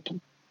issues to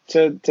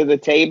the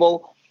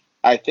table.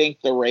 I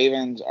think the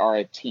Ravens are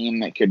a team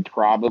that could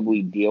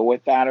probably deal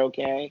with that.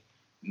 Okay,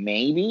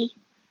 maybe.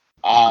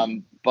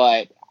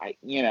 But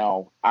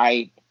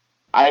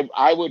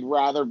I would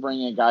rather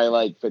bring a guy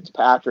like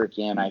Fitzpatrick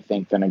in, I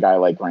think, than a guy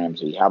like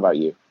Ramsey. How about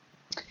you?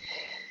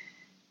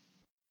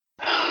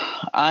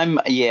 I'm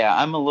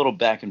a little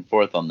back and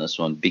forth on this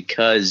one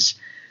because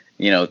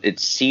it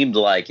seemed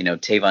like,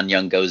 Tavon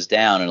Young goes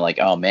down and like,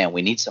 oh man,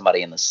 we need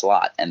somebody in the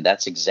slot. And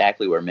that's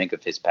exactly where Minka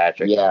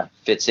Fitzpatrick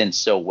fits in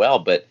so well.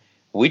 But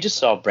we just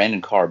saw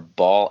Brandon Carr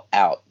ball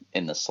out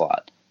in the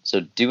slot.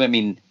 So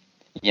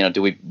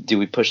do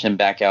we push him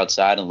back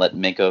outside and let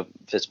Minka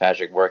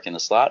Fitzpatrick work in the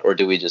slot, or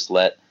do we just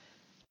let?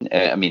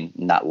 I mean,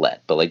 not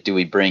let, but like, do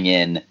we bring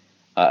in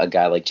a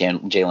guy like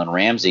Jalen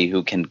Ramsey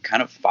who can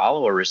kind of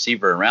follow a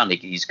receiver around?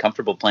 He's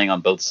comfortable playing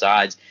on both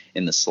sides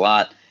in the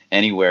slot.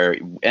 Anywhere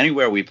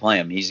we play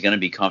him, he's going to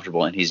be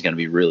comfortable and he's going to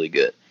be really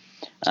good.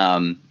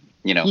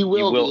 He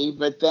will be,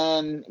 but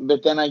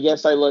then I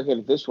guess I look at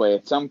it this way: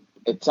 at some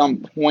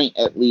point,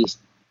 at least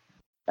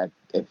at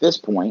this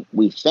point,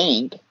 we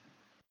think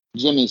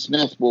Jimmy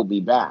Smith will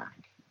be back.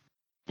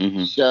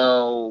 Mm-hmm.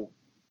 So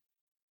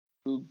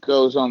who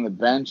goes on the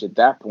bench at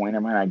that point? I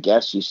mean, I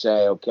guess you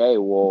say, okay,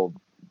 well,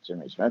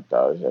 Jimmy Smith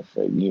does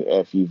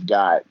if you've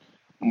got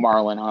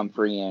Marlon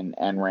Humphrey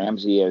and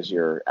Ramsey as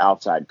your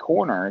outside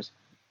corners.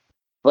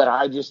 But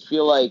I just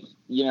feel like,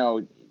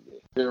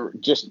 they're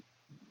just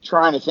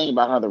trying to think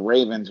about how the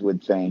Ravens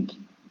would think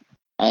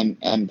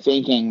and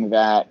thinking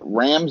that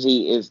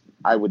Ramsey is,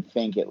 I would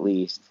think at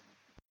least,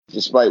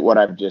 despite what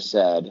I've just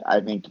said, I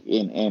think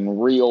in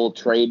real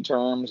trade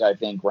terms, I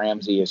think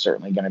Ramsey is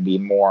certainly going to be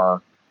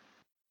more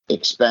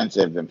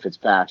expensive than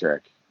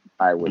Fitzpatrick,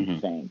 I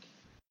would think.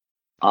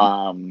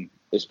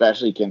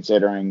 Especially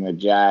considering the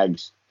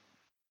Jags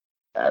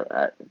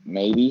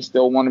maybe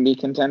still want to be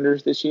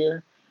contenders this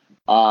year.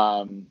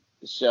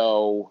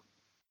 So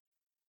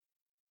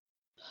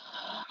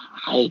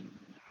I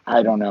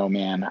don't know,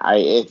 man.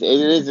 It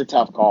is a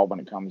tough call when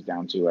it comes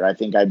down to it. I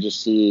think I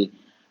just see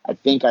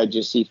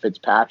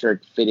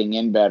Fitzpatrick fitting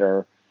in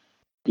better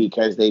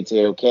because they'd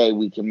say, okay,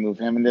 we can move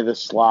him into the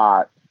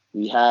slot.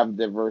 We have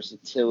the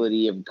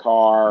versatility of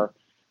Carr.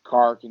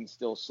 Carr can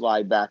still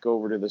slide back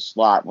over to the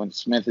slot when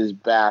Smith is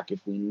back if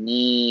we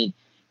need.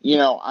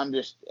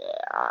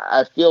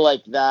 I feel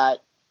like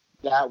that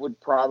would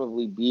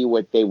probably be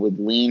what they would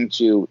lean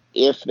to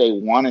if they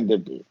wanted to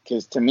be.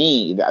 Because to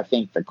me, I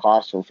think the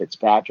cost for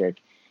Fitzpatrick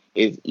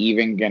is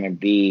even going to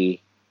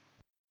be,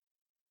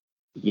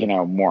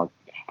 more.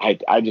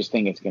 I just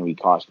think it's going to be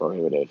cost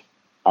prohibitive.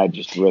 I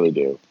just really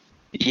do.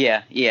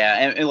 Yeah.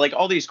 And like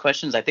all these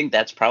questions, I think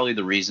that's probably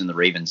the reason the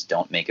Ravens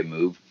don't make a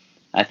move.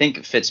 I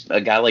think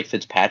a guy like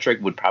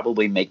Fitzpatrick would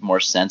probably make more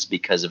sense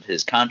because of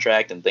his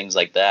contract and things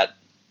like that.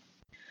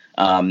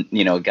 A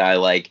guy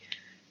like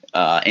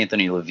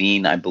Anthony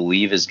Levine, I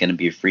believe, is going to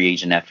be a free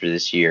agent after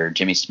this year.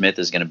 Jimmy Smith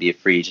is going to be a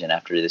free agent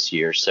after this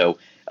year. So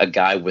a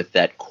guy with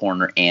that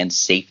corner and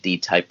safety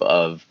type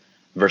of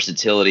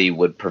versatility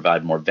would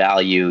provide more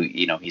value.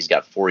 He's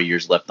got 4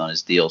 years left on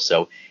his deal.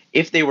 So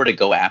if they were to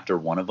go after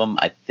one of them,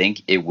 I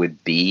think it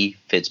would be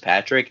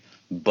Fitzpatrick.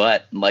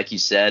 But like you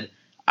said,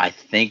 I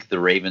think the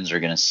Ravens are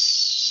going to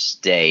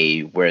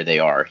stay where they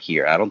are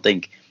here. I don't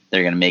think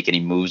they're going to make any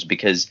moves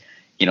because,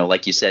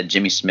 like you said,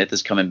 Jimmy Smith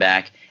is coming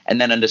back.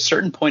 And then at a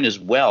certain point as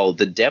well,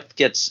 the depth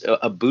gets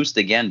a boost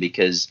again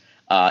because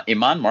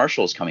Iman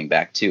Marshall is coming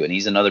back too. And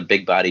he's another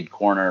big-bodied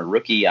corner,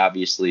 rookie,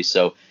 obviously.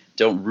 So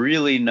don't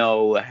really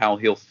know how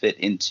he'll fit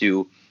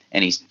into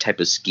any type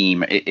of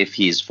scheme if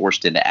he's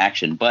forced into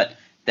action. But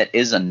that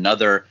is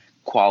another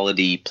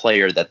quality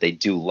player that they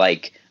do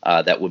like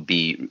that would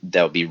be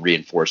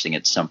reinforcing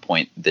at some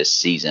point this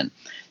season.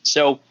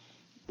 So,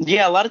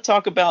 yeah, a lot of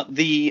talk about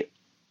the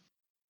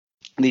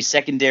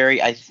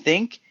secondary. I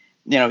think,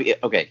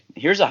 okay,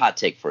 here's a hot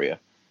take for you.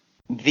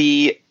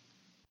 The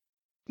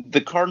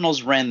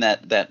Cardinals ran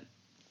that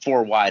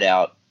 4 wide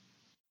out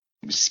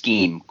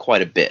scheme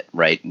quite a bit,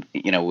 right?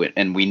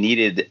 And we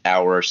needed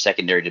our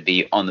secondary to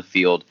be on the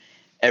field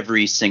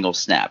every single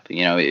snap.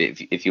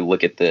 If you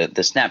look at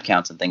the snap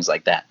counts and things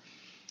like that.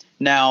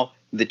 Now,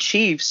 the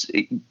Chiefs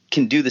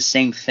can do the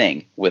same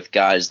thing with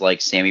guys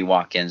like Sammy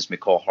Watkins,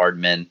 Mecole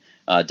Hardman,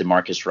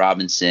 Demarcus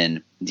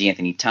Robinson,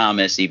 DeAnthony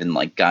Thomas, even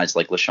like guys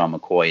like LaShawn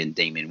McCoy and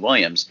Damian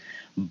Williams.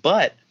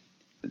 But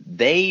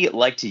they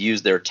like to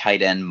use their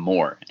tight end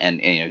more.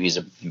 And he's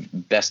the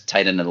best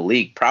tight end in the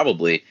league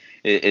probably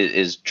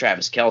is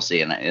Travis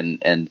Kelce.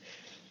 And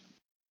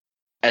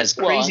as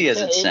crazy as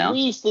it sounds.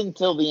 At least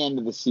until the end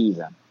of the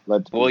season.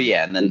 And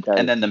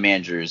then the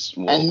managers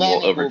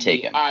will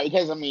overtake him.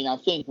 Because, I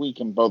think we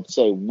can both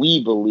say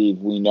we believe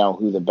we know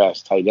who the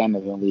best tight end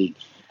in the league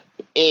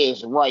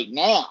is right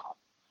now.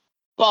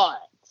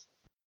 But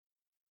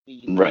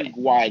the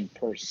league-wide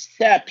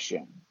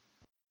perception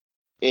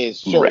is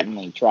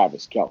certainly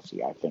Travis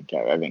Kelce. I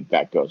think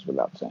that goes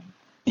without saying.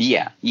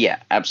 Yeah,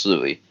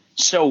 absolutely.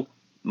 So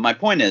my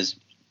point is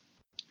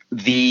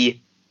the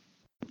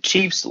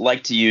Chiefs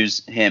like to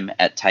use him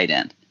at tight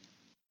end.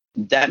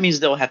 That means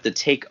they'll have to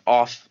take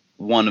off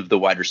one of the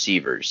wide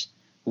receivers,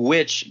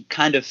 which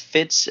kind of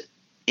fits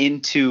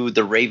into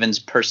the Ravens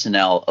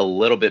personnel a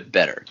little bit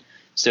better.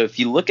 So if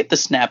you look at the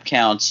snap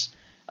counts,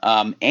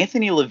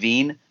 Anthony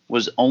Levine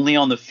was only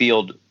on the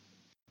field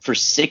for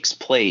 6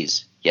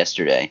 plays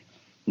yesterday.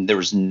 There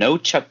was no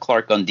Chuck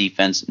Clark on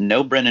defense,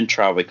 no Brendan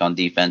Trawick on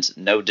defense,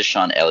 no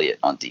Deshaun Elliott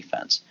on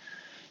defense.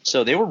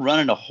 So they were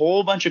running a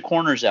whole bunch of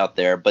corners out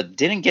there, but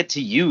didn't get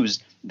to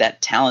use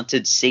that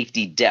talented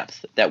safety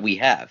depth that we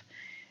have.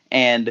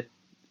 And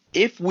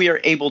if we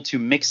are able to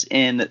mix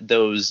in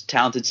those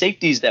talented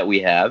safeties that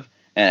we have,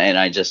 and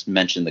I just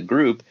mentioned the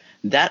group,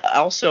 that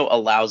also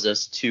allows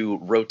us to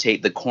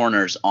rotate the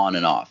corners on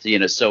and off.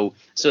 So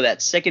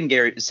that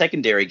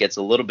secondary gets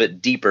a little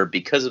bit deeper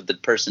because of the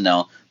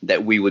personnel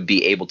that we would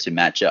be able to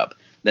match up.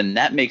 Then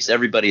that makes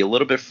everybody a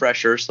little bit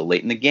fresher. So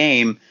late in the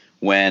game,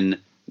 when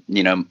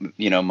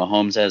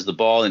Mahomes has the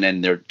ball and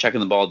then they're checking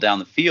the ball down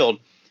the field,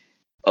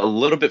 a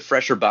little bit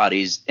fresher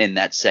bodies in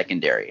that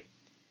secondary.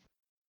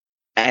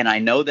 And I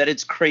know that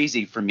it's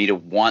crazy for me to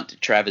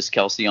want Travis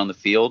Kelce on the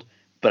field,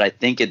 but I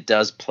think it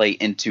does play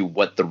into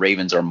what the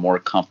Ravens are more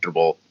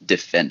comfortable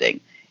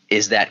defending.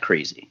 Is that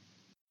crazy?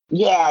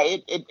 Yeah,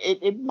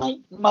 it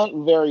might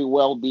very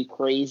well be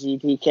crazy,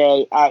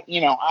 TK.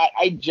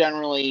 I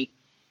generally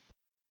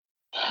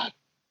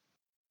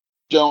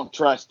don't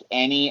trust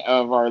any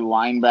of our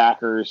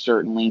linebackers,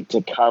 certainly,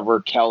 to cover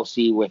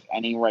Kelce with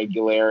any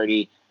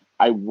regularity.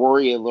 I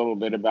worry a little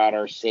bit about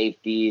our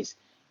safeties.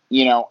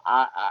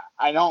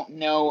 I don't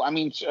know. I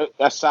mean,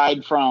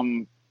 aside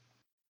from,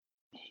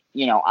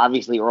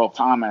 obviously Earl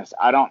Thomas,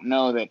 I don't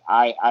know that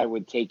I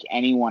would take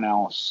anyone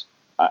else,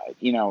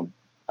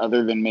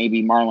 other than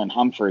maybe Marlon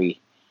Humphrey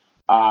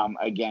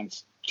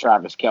against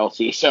Travis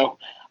Kelce. So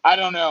I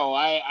don't know.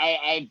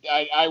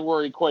 I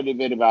worry quite a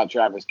bit about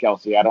Travis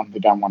Kelce. I don't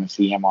think I want to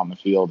see him on the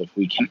field if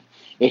we can.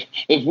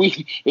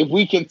 If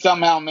we can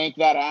somehow make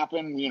that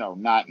happen,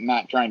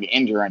 not trying to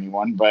injure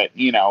anyone, but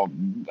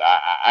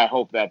I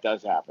hope that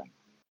does happen.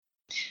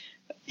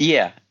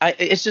 Yeah,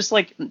 it's just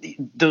like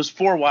those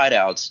four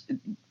wideouts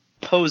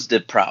posed a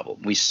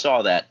problem. We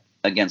saw that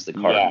against the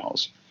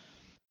Cardinals. Yeah.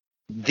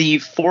 The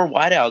four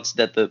wideouts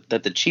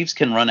that the Chiefs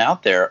can run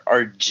out there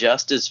are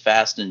just as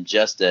fast and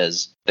just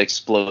as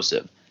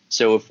explosive.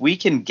 So if we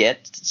can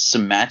get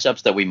some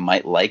matchups that we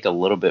might like a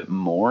little bit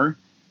more,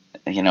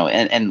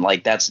 and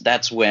like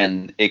that's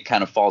when it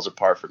kind of falls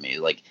apart for me.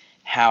 Like,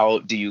 how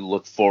do you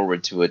look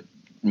forward to a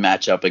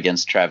matchup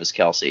against Travis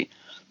Kelce?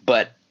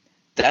 But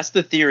that's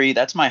the theory.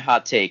 That's my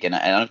hot take, and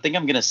I think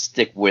I'm going to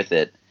stick with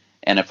it.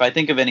 And if I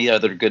think of any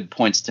other good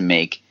points to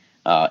make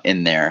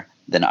in there,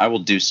 then I will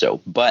do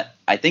so. But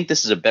I think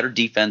this is a better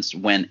defense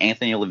when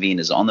Anthony Levine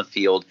is on the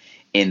field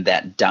in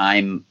that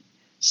dime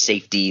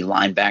safety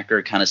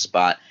linebacker kind of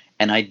spot.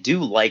 And I do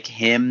like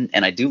him,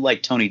 and I do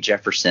like Tony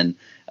Jefferson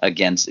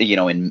against,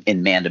 in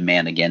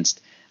man-to-man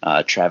against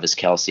Travis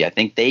Kelce. I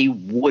think they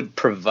would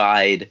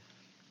provide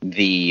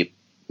the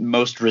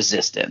most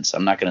resistance.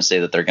 I'm not going to say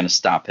that they're going to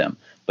stop him,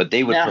 but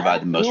they would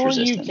provide the most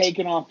resistance. Who are you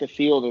taking off the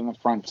field in the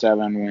front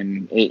seven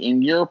when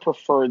in your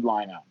preferred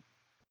lineup?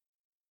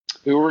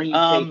 Who are you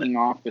taking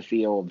off the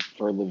field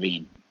for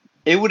Levine?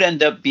 It would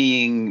end up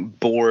being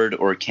Board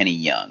or Kenny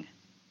Young.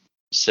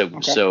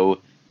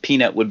 So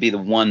Peanut would be the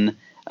one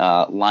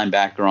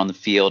linebacker on the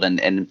field,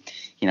 and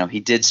he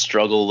did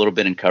struggle a little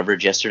bit in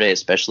coverage yesterday,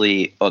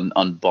 especially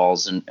on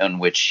balls on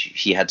which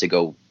he had to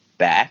go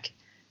back.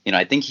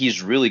 I think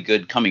he's really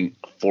good coming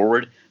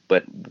forward,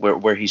 but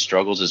where he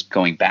struggles is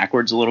going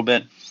backwards a little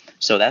bit.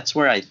 So that's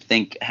where I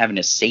think having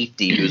a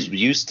safety who's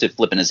used to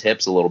flipping his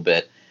hips a little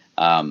bit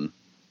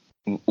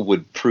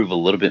would prove a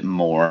little bit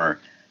more,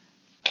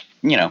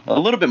 a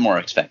little bit more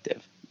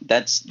effective.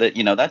 That's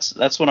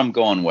what I'm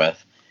going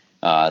with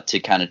to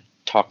kind of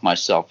talk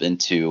myself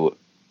into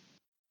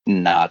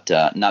not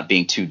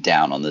being too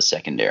down on the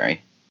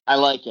secondary. I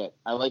like it.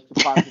 I like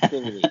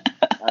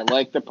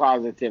the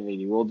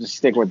positivity. We'll just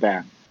stick with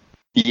that.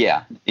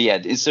 Yeah.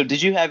 So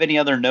did you have any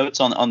other notes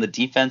on the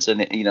defense? And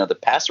the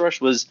pass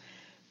rush was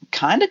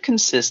kind of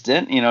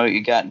consistent.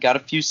 You got a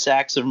few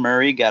sacks of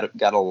Murray, got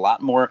a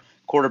lot more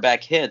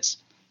quarterback hits.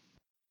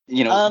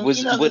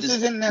 This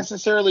isn't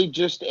necessarily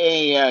just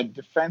a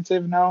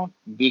defensive note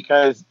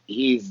because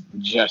he's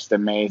just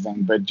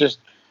amazing, but just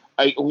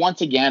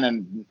once again,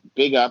 and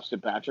big ups to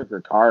Patrick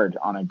Ricard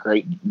on a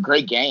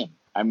great game.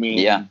 I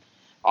mean,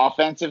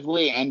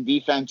 offensively and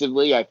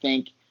defensively, I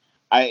think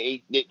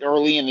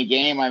early in the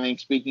game, I think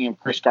speaking of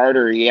Chris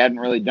Carter, he hadn't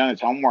really done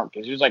his homework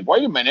because he was like,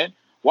 wait a minute,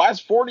 why is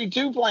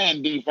 42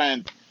 playing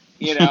defense?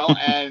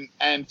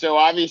 And so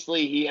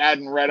obviously he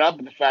hadn't read up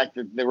the fact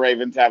that the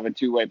Ravens have a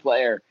two-way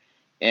player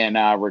in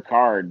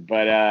Ricard.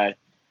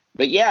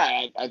 But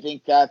yeah, I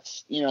think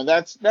that's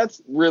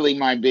really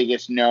my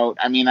biggest note.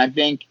 I mean, I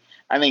think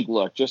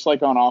look, just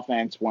like on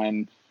offense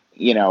when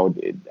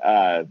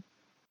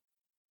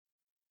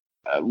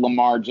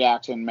Lamar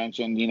Jackson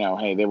mentioned,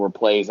 hey, there were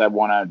plays I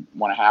want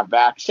to have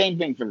back. Same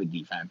thing for the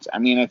defense. I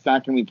mean, it's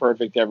not going to be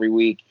perfect every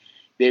week.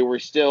 They were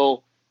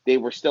still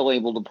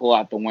able to pull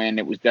out the win.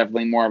 It was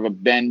definitely more of a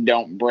bend,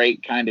 don't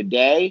break kind of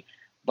day.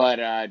 But,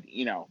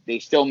 they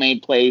still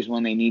made plays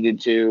when they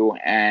needed to.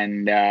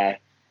 And,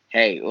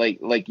 hey,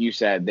 like you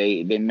said,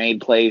 they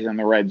made plays in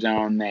the red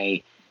zone.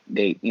 The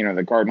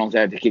Cardinals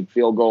had to kick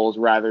field goals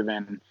rather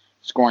than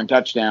scoring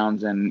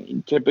touchdowns.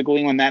 And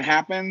typically when that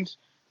happens,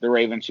 the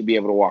Ravens should be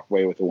able to walk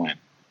away with a win.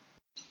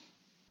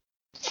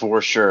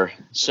 For sure.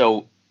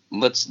 So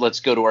let's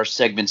go to our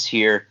segments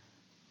here.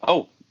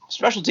 Oh,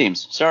 special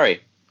teams.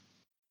 Sorry.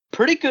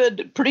 Pretty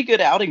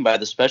good outing by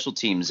the special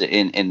teams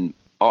in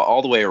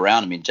all the way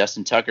around. I mean,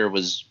 Justin Tucker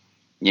was,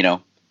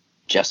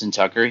 Justin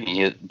Tucker. He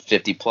hit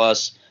 50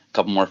 plus.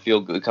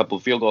 a couple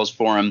of field goals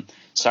for him.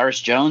 Cyrus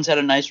Jones had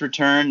a nice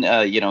return.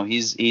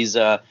 He's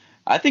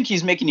I think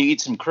he's making you eat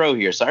some crow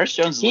here. Cyrus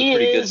Jones has looked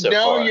pretty good so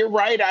far. No, you're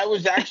right. I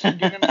was actually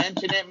going to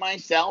mention it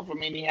myself. I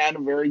mean, he had a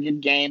very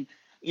good game.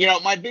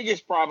 My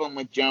biggest problem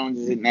with Jones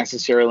isn't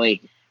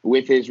necessarily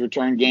with his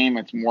return game.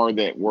 It's more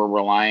that we're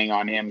relying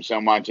on him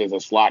so much as a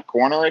slot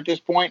corner at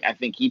this point. I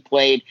think he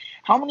played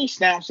 – how many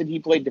snaps did he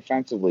play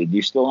defensively? Do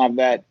you still have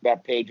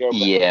that page open?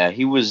 Yeah,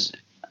 he was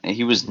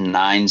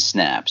 9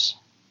 snaps.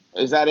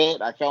 Is that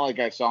it? I felt like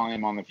I saw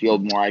him on the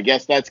field more. I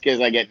guess that's because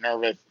I get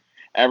nervous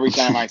every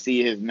time I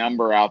see his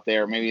number out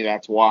there. Maybe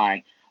that's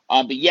why.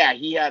 But yeah,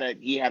 he had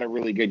a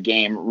really good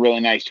game. Really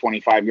nice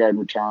 25-yard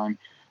return.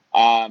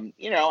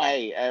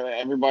 Hey,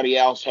 everybody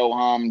else ho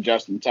hum.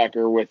 Justin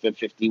Tucker with a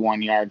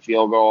 51-yard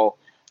field goal.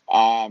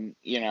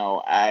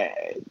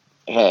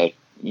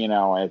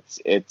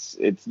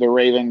 It's the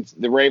Ravens.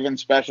 The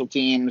Ravens special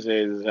teams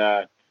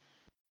is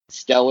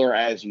stellar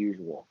as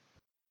usual.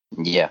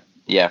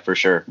 Yeah, for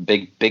sure.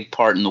 Big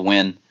part in the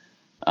win.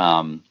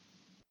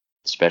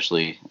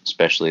 Especially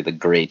the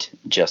great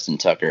Justin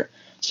Tucker.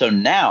 So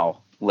now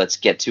let's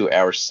get to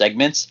our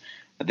segments.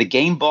 The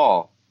game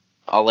ball.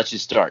 I'll let you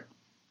start.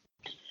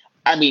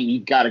 I mean, you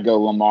got to go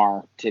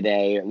Lamar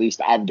today. At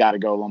least I've got to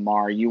go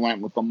Lamar. You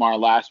went with Lamar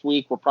last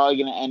week. We're probably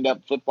going to end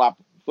up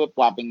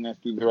flip-flopping this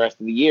through the rest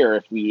of the year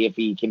if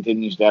he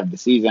continues to have the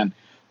season.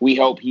 We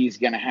hope he's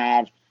going to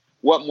have,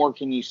 what more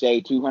can you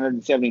say,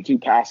 272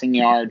 passing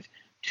yards,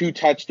 2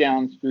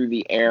 touchdowns through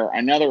the air,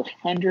 another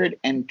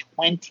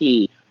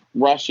 120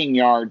 rushing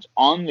yards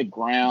on the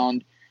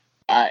ground,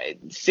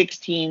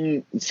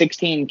 16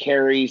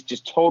 carries,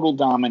 just total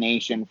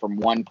domination from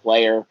one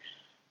player.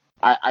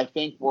 I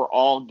think we're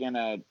all going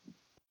to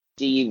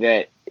see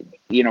that,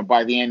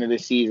 by the end of the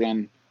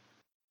season,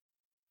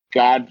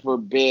 God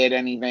forbid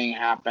anything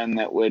happen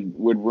that would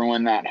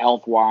ruin that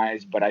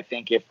health-wise. But I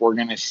think if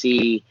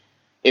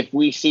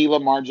we see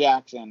Lamar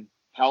Jackson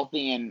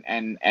healthy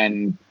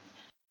and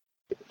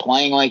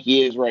playing like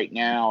he is right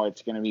now,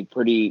 it's going to be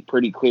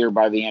pretty clear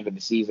by the end of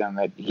the season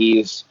that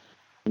he's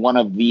one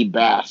of the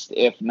best,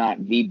 if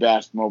not the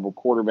best, mobile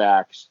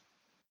quarterbacks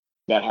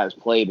that has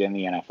played in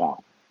the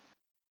NFL.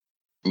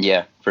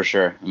 Yeah, for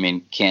sure. I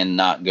mean,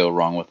 cannot go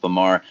wrong with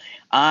Lamar.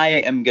 I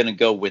am going to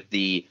go with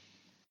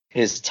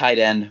his tight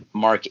end,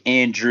 Mark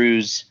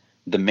Andrews,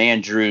 the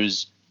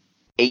Mandrews,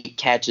 8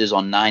 catches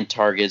on 9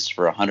 targets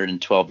for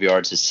 112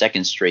 yards, his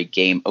second straight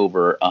game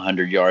over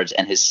 100 yards,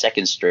 and his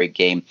second straight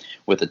game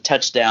with a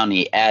touchdown.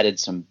 He added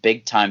some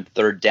big-time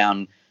third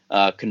down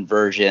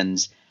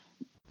conversions.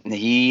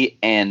 He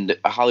and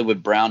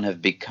Hollywood Brown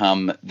have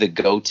become the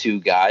go-to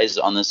guys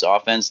on this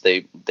offense.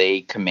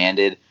 They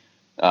commanded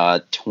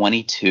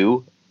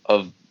 22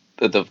 of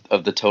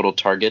the total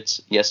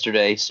targets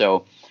yesterday.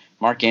 So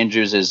Mark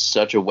Andrews is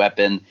such a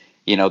weapon.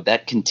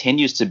 That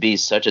continues to be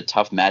such a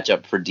tough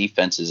matchup for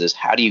defenses, is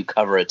how do you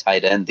cover a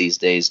tight end these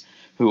days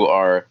who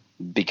are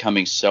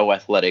becoming so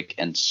athletic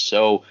and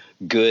so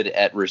good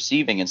at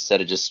receiving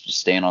instead of just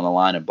staying on the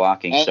line and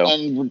blocking.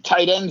 And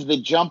tight ends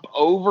that jump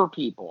over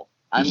people.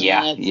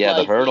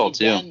 The hurdle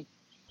too.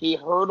 He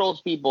hurdles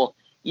people.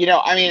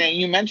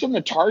 You mentioned the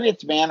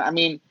targets,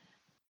 man.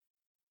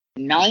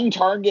 9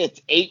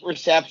 targets, 8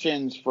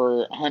 receptions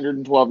for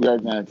 112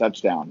 yards and a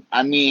touchdown.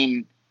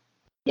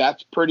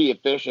 That's pretty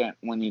efficient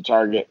when you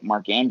target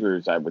Mark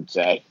Andrews, I would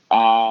say.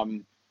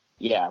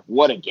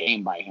 What a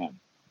game by him.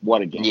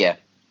 What a game. Yeah,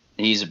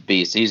 he's a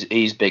beast.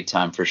 He's big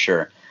time for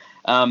sure.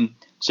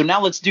 So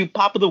now let's do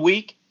Pop of the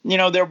Week.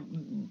 There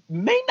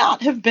may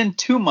not have been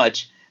too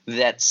much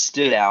that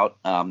stood out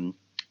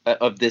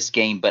of this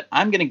game, but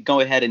I'm going to go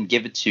ahead and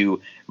give it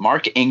to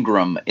Mark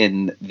Ingram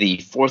in the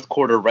fourth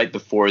quarter right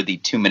before the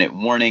 2-minute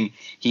warning.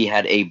 He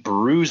had a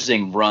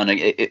bruising run,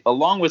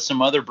 along with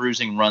some other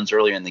bruising runs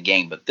earlier in the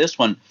game, but this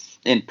one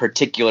in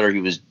particular, he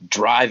was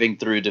driving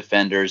through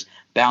defenders,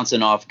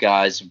 bouncing off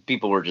guys.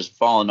 People were just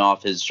falling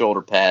off his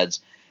shoulder pads,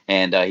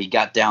 and he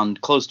got down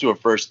close to a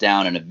first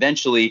down, and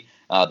eventually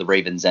the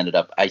Ravens ended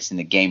up icing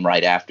the game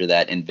right after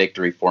that in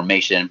victory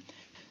formation.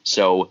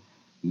 So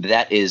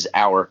that is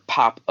our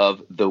Pop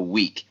of the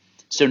Week.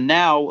 So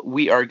now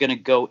we are going to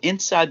go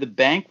inside the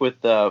bank with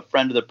a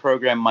friend of the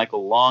program,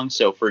 Michael Long.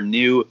 So for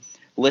new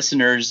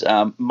listeners,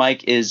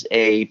 Mike is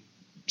a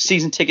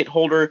season ticket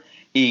holder.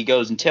 He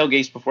goes and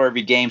tailgates before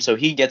every game, so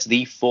he gets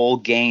the full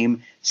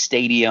game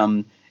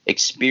stadium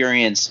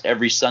experience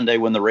every Sunday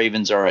when the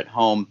Ravens are at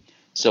home.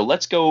 So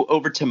let's go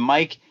over to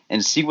Mike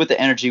and see what the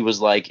energy was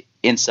like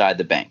inside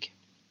the bank.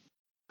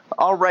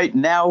 All right,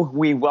 now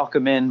we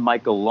welcome in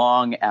Michael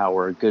Long,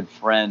 our good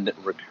friend,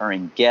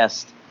 recurring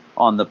guest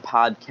on the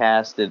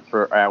podcast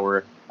for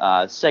our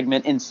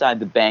segment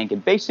Inside the Bank.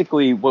 And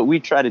basically what we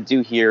try to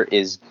do here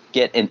is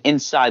get an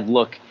inside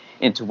look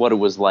into what it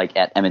was like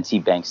at M&T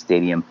Bank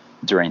Stadium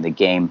during the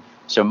game.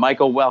 So,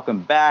 Michael,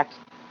 welcome back.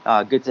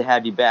 Good to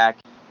have you back.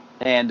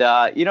 And,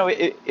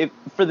 if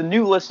for the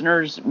new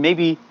listeners,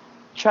 maybe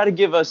try to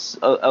give us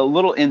a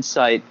little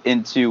insight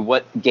into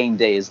what game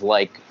day is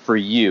like for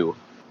you.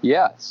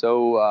 Yeah,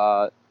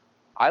 so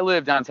I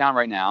live downtown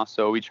right now,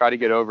 so we try to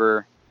get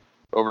over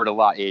over to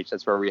Lot H.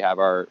 That's where we have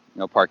our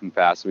parking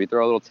pass. So we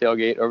throw a little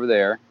tailgate over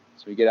there.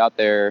 So we get out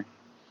there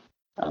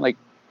around like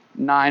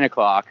 9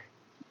 o'clock.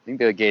 I think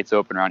the gates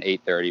open around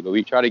 8:30, but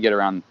we try to get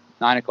around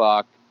 9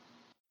 o'clock.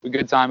 A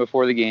good time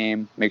before the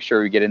game. Make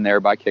sure we get in there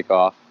by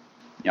kickoff.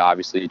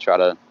 Obviously you try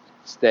to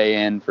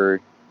stay in for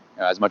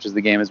as much as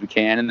the game as we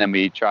can, and then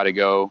we try to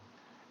go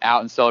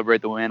out and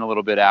celebrate the win a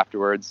little bit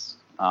afterwards.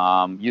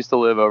 Used to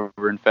live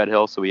over in Fed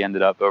Hill, so we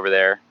ended up over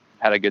there.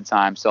 Had a good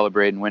time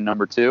celebrating win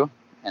number 2,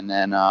 and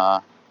then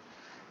yeah,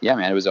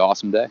 man, it was an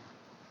awesome day.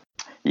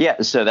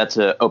 Yeah, so that's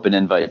an open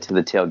invite to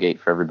the tailgate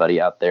for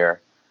everybody out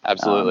there.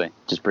 Absolutely.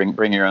 Just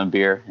bring your own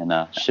beer,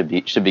 and should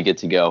be good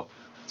to go.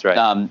 That's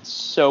right.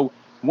 So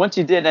once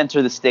you did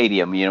enter the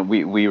stadium,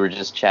 we were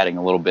just chatting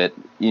a little bit.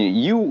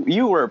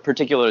 You were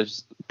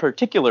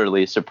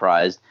particularly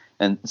surprised,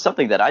 and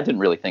something that I didn't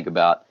really think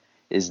about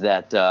is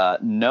that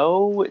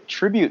no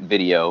tribute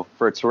video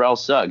for Terrell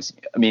Suggs.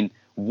 I mean,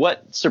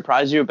 what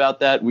surprised you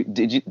about that?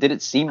 Did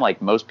it seem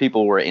like most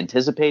people were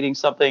anticipating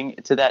something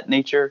to that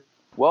nature?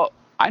 Well,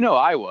 I know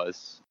I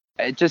was.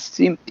 It just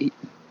seemed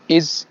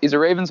he's a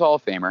Ravens Hall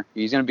of Famer.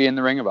 He's going to be in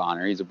the Ring of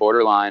Honor. He's a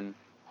borderline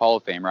Hall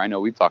of Famer. I know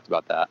we've talked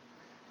about that.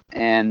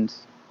 And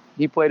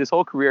he played his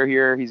whole career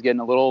here. He's getting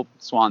a little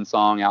swan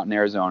song out in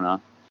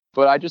Arizona.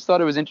 But I just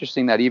thought it was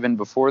interesting that even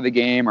before the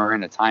game or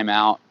in a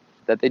timeout,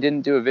 that they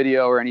didn't do a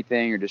video or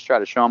anything or just try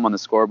to show him on the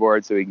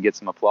scoreboard so he can get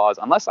some applause,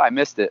 unless I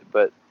missed it.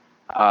 But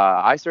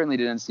I certainly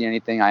didn't see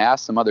anything. I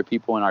asked some other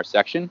people in our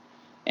section,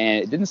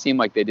 and it didn't seem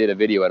like they did a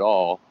video at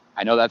all.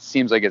 I know that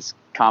seems like it's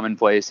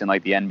commonplace in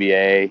like the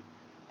NBA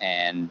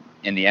and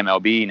in the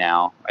MLB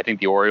now. I think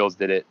the Orioles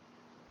did it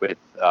with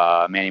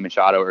Manny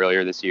Machado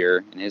earlier this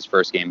year in his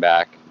first game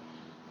back.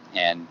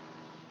 And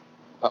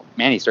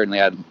Manny certainly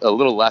had a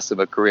little less of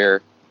a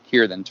career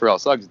here than Terrell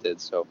Suggs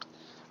did. So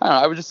I don't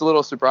know. I was just a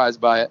little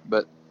surprised by it,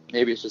 but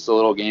maybe it's just a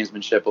little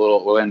gamesmanship, a little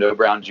Orlando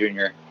Brown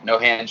Jr. No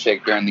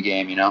handshake during the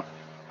game,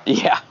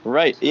 Yeah,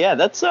 right. Yeah,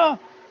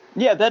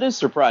 that is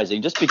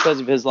surprising, just because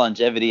of his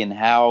longevity and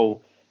how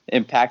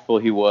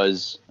impactful he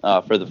was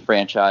for the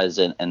franchise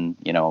and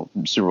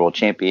Super Bowl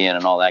champion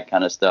and all that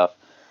kind of stuff.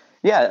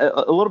 Yeah,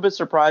 a little bit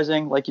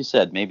surprising, like you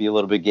said, maybe a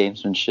little bit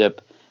gamesmanship.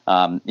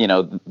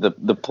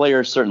 The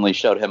players certainly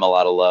showed him a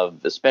lot of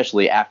love,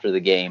 especially after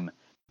the game.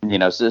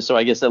 So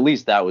I guess at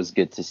least that was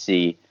good to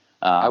see.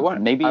 I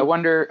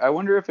wonder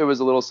if it was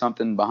a little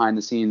something behind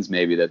the scenes,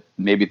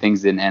 maybe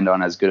things didn't end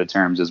on as good of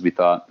terms as we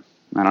thought.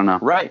 I don't know.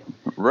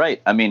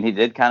 Right. I mean, he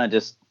did kind of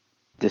just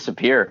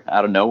disappear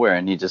out of nowhere,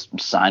 and he just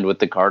signed with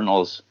the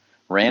Cardinals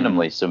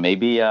randomly. So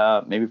maybe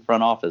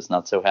front office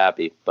not so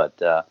happy,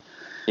 but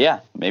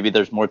yeah, maybe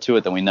there's more to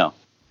it than we know.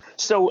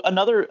 So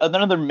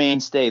another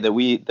mainstay that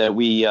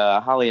we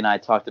Holly and I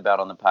talked about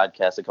on the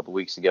podcast a couple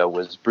weeks ago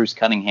was Bruce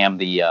Cunningham,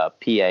 the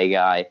PA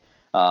guy,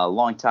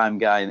 longtime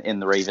guy in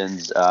the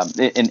Ravens,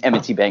 in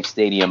M&T Bank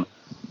Stadium.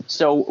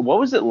 So what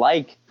was it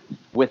like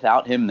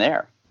without him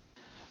there?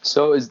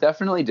 So it was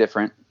definitely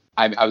different.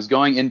 I was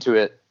going into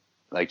it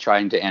like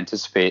trying to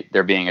anticipate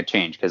there being a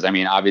change, because I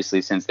mean,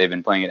 obviously, since they've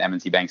been playing at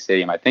M&T Bank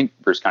Stadium, I think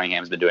Bruce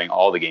Cunningham's been doing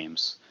all the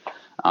games.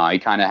 He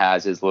kind of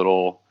has his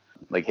little,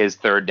 like his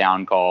third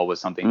down call was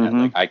something that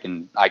like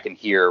I can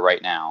hear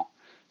right now.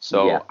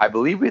 So yeah. I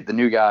believe the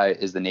new guy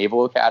is the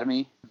Naval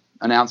Academy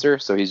announcer,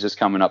 so he's just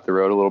coming up the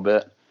road a little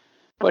bit.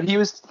 But he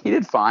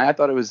did fine. I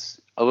thought it was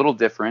a little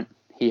different.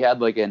 He had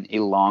like an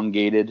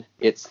elongated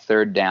 "it's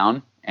third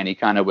down," and he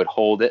kind of would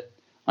hold it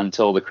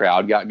until the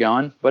crowd got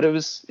going. But it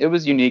was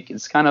unique.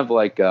 It's kind of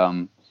like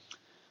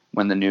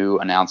when the new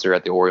announcer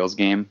at the Orioles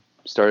game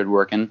started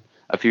working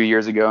a few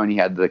years ago, and he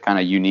had the kind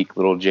of unique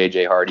little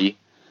J.J. Hardy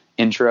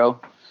intro.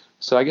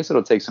 So I guess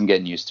it'll take some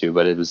getting used to,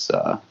 but it was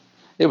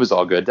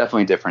all good.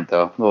 Definitely different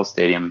though. Little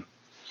stadium,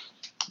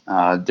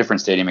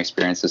 different stadium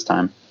experience this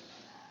time.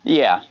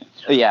 Yeah.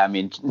 I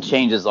mean,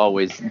 change is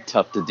always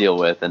tough to deal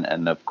with,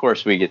 and of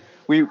course we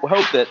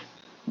hope that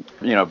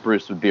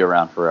Bruce would be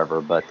around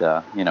forever, but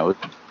it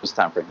was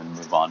time for him to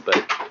move on.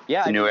 But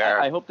yeah, new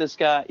era. I hope this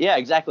guy. Yeah,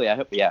 exactly.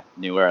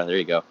 New era. There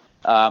you go.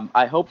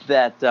 I hope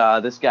that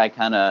this guy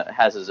kind of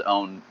has his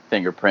own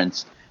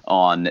fingerprints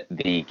on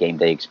the game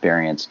day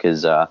experience,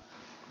 because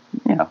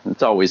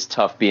it's always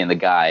tough being the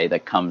guy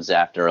that comes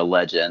after a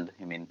legend.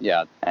 I mean,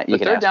 yeah, you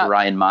can ask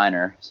Ryan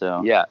Miner.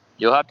 So yeah,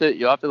 you'll have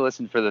to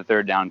listen for the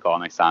third down call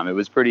next time. It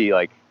was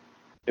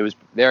it was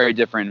very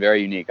different,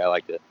 very unique. I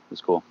liked it. It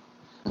was cool.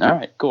 All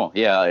right, cool.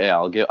 Yeah.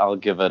 I'll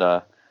give it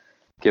a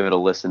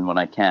listen when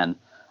I can.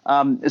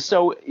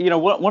 So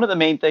one of the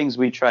main things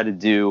we try to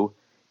do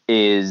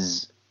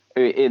is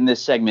in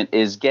this segment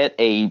is get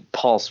a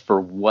pulse for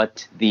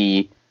what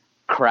the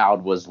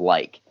crowd was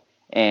like,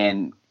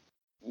 and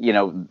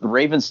the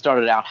Ravens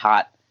started out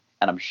hot,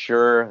 and I'm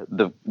sure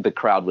the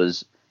crowd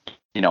was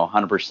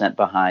 100%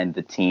 behind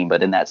the team.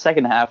 But in that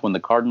second half, when the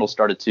Cardinals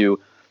started to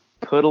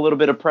put a little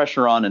bit of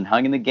pressure on and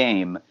hung in the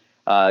game,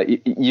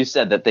 you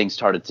said that things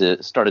started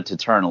to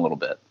turn a little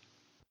bit.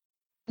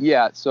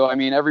 Yeah, so I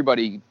mean,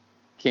 everybody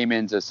came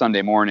into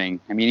Sunday morning.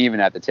 I mean, even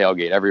at the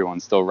tailgate,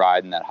 everyone's still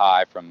riding that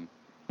high from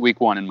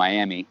week 1 in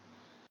Miami.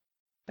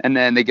 And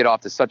then they get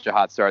off to such a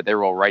hot start, they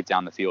roll right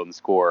down the field and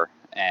score.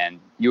 And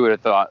you would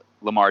have thought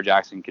Lamar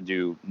Jackson could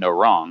do no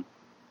wrong.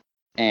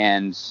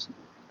 And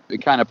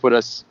it kind of put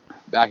us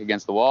back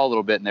against the wall a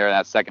little bit in there in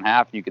that second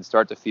half. And you could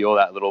start to feel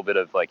that little bit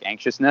of like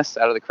anxiousness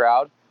out of the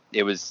crowd.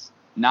 It was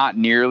not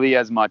nearly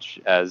as much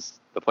as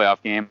the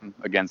playoff game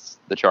against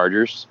the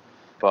Chargers,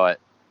 but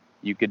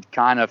you could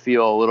kind of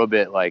feel a little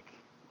bit like,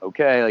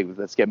 okay, like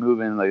let's get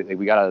moving. Like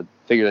we got to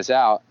figure this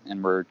out.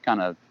 And we're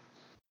kind of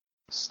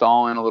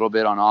stalling a little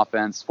bit on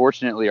offense.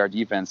 Fortunately, our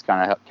defense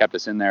kind of kept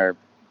us in there,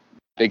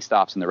 big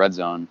stops in the red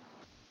zone.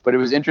 But it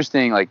was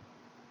interesting, like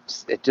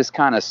it just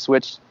kind of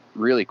switched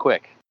really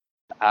quick.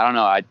 I don't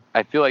know.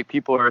 I feel like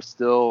people are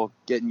still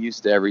getting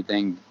used to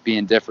everything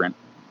being different.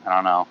 I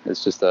don't know.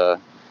 It's just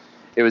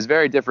it was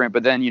very different.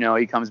 But then,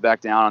 he comes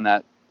back down on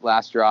that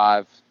last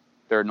drive,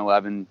 3rd and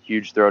 11,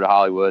 huge throw to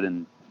Hollywood,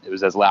 and it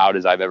was as loud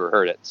as I've ever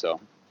heard it.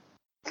 So,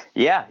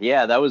 yeah,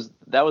 that was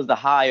the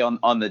high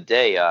on the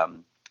day.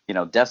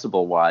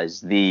 Decibel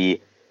wise,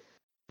 the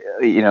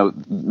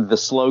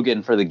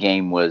slogan for the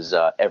game was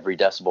every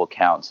decibel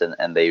counts,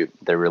 and they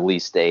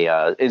released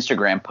a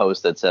Instagram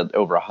post that said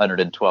over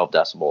 112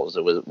 decibels.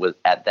 It was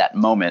at that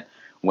moment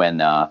when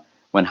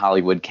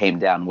Hollywood came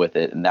down with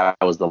it, and that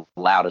was the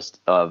loudest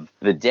of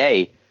the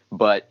day.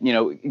 But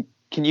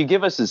can you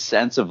give us a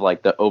sense of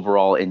like the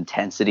overall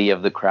intensity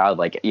of the crowd?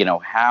 Like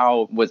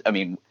how was, I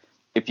mean,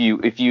 if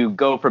you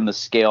go from the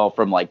scale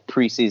from like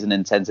preseason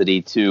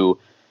intensity to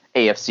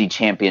AFC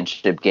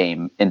Championship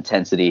game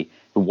intensity,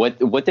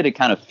 what did it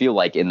kind of feel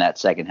like in that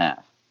second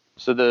half?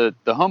 So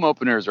the home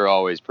openers are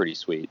always pretty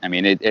sweet. I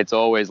mean, it's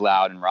always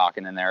loud and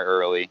rocking in there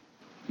early.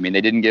 I mean,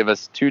 they didn't give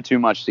us too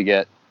much to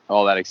get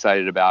all that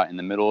excited about in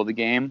the middle of the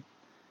game.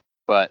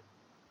 But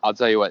I'll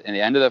tell you what, in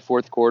the end of the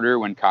fourth quarter,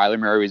 when Kyler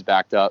Murray was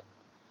backed up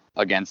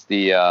against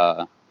the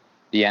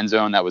end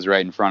zone that was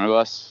right in front of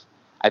us,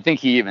 I think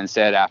he even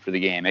said after the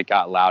game, it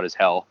got loud as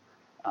hell.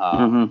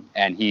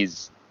 And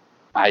he's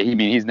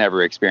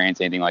never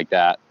experienced anything like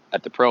that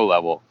at the pro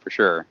level for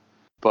sure.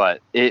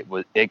 But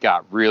it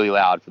got really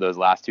loud for those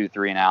last 2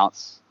 3 and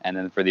outs, and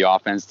then for the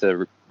offense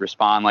to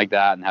respond like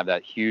that and have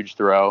that huge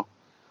throw.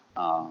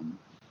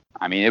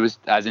 I mean, it was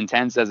as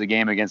intense as a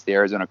game against the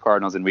Arizona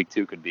Cardinals in Week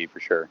 2 could be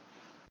for sure.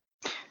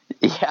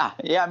 Yeah.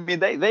 I mean,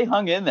 they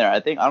hung in there. I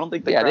don't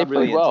think the crowd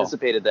really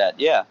anticipated that.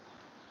 Yeah.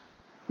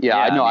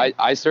 I know.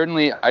 I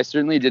certainly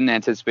didn't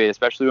anticipate,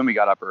 especially when we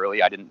got up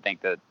early. I didn't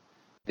think that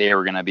they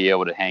were going to be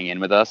able to hang in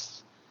with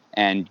us.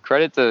 And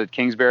credit to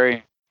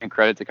Kingsbury and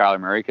credit to Kyler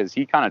Murray, because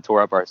he kind of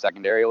tore up our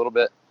secondary a little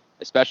bit,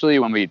 especially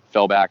when we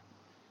fell back.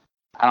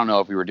 I don't know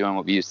if we were doing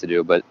what we used to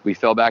do, but we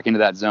fell back into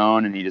that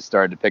zone and he just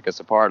started to pick us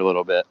apart a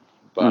little bit.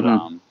 But,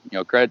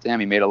 credit to him.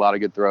 He made a lot of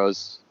good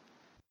throws.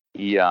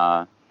 He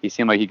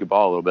seemed like he could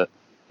ball a little bit.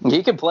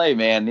 He can play,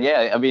 man.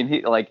 Yeah. I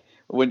mean,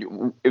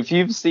 if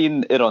you've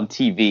seen it on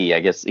TV,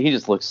 I guess he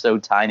just looks so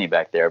tiny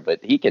back there,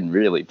 but he can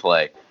really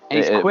play. And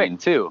he's quick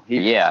too. I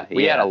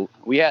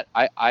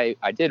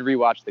did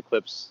rewatch the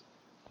clips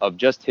of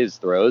just his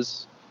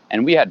throws,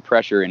 and we had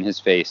pressure in his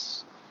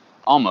face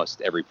almost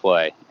every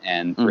play.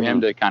 And for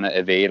him to kind of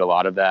evade a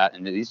lot of that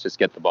and at least just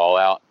get the ball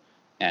out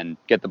and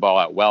get the ball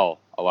out well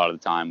a lot of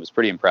the time was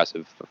pretty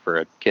impressive for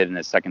a kid in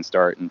his second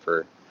start. And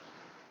for,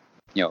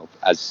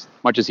 as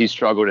much as he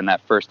struggled in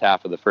that first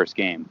half of the first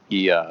game,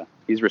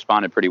 he's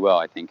responded pretty well,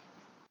 I think.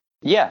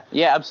 Yeah,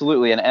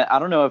 absolutely. And I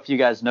don't know if you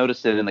guys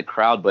noticed it in the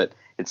crowd, but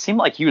it seemed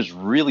like he was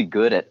really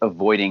good at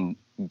avoiding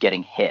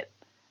getting hit.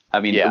 I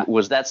mean,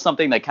 was that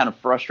something that kind of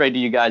frustrated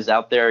you guys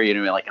out there?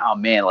 Like, oh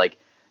man, like,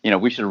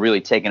 we should have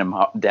really taken him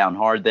down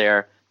hard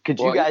there. Could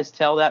you guys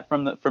tell that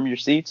from your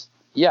seats?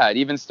 Yeah, it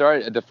even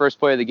started at the first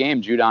play of the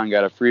game. Judon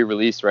got a free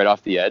release right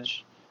off the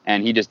edge,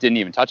 and he just didn't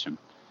even touch him.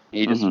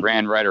 He just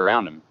ran right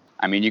around him.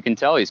 I mean, you can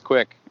tell he's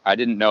quick. I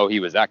didn't know he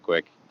was that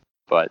quick,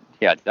 but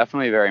yeah,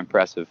 definitely very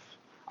impressive.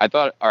 I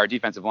thought our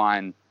defensive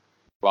line,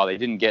 while they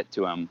didn't get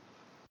to him,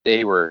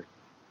 they were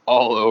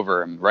all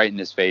over him, right in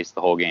his face the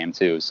whole game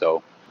too.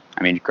 So,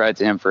 I mean, credit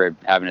to him for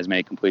having as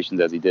many completions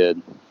as he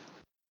did.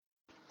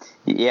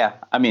 Yeah,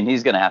 I mean,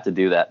 he's going to have to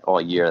do that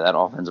all year. That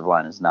offensive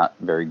line is not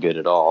very good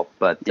at all.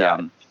 But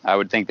I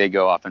would think they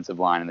go offensive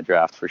line in the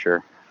draft for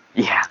sure.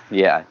 Yeah,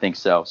 I think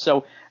so.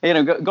 So,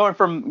 going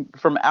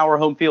from our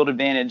home field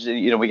advantage,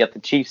 we got the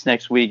Chiefs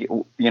next week.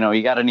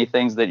 You got any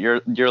things that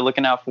you're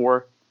looking out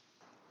for?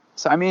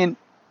 So, I mean,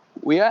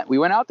 we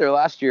went out there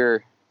last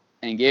year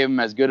and gave them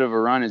as good of a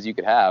run as you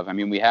could have. I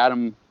mean, we had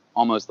them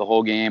almost the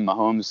whole game.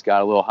 Mahomes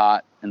got a little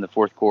hot in the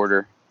fourth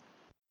quarter.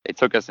 They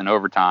took us in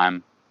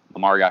overtime.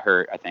 Lamar got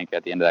hurt, I think,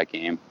 at the end of that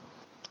game.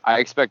 I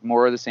expect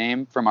more of the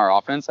same from our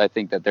offense. I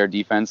think that their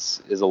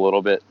defense is a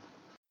little bit,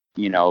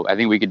 I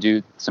think we could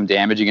do some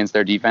damage against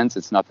their defense.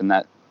 It's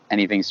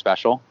anything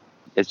special.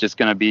 It's just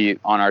going to be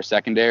on our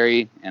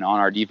secondary and on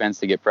our defense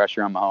to get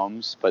pressure on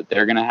Mahomes. But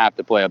they're going to have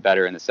to play up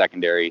better in the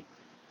secondary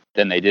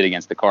than they did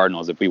against the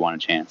Cardinals if we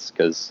want a chance.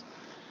 Because,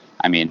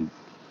 I mean,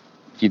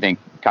 if you think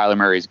Kyler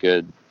Murray's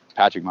good,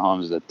 Patrick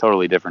Mahomes is a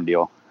totally different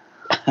deal.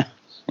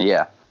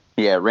 Yeah,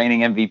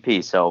 reigning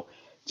MVP. So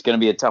it's going to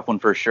be a tough one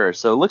for sure.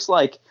 So it looks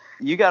like,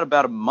 you got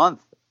about a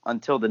month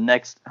until the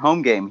next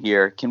home game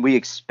here. Can we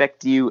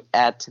expect you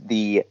at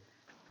the?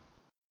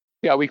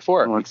 Yeah, week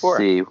 4. Let's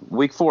see.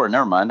 Week 4.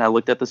 Never mind. I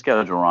looked at the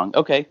schedule wrong.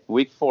 Okay,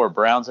 week 4.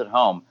 Browns at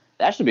home.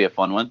 That should be a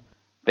fun one.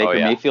 Baker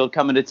Mayfield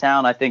coming to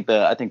town. I think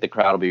the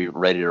crowd will be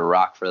ready to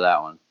rock for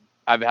that one.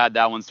 I've had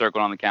that one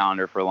circled on the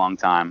calendar for a long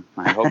time.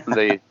 I hope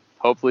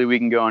hopefully we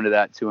can go into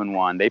that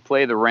 2-1. They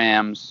play the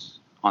Rams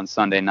on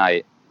Sunday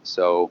night,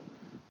 so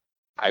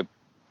I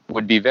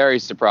would be very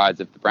surprised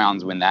if the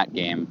Browns win that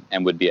game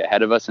and would be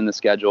ahead of us in the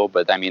schedule.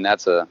 But I mean,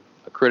 that's a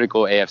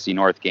critical AFC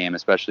North game,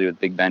 especially with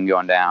Big Ben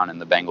going down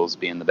and the Bengals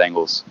being the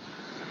Bengals.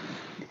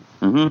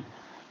 Mm-hmm.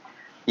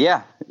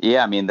 Yeah.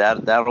 I mean,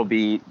 that'll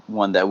be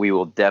one that we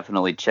will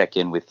definitely check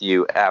in with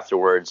you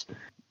afterwards.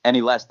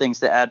 Any last things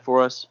to add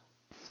for us?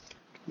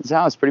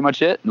 That's pretty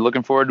much it.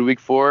 Looking forward to week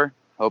 4.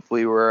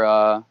 Hopefully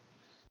we're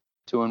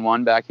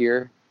 2-1 back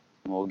here.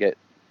 We'll get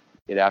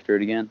after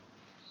it again.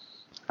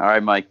 All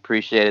right, Mike.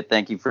 Appreciate it.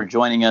 Thank you for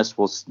joining us.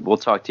 We'll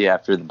talk to you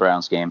after the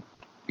Browns game.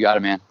 You got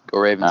it, man. Go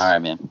Ravens. All right,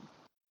 man.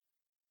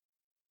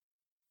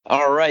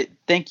 All right.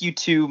 Thank you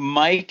to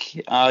Mike.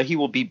 He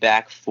will be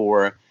back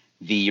for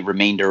the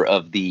remainder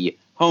of the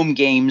home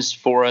games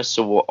for us,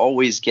 so we'll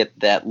always get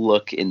that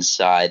look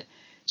inside.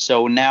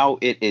 So now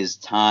it is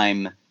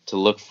time to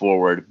look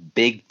forward.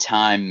 Big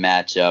time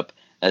matchup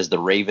as the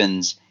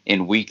Ravens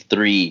in week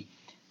 3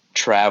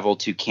 travel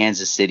to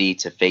Kansas City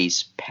to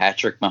face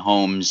Patrick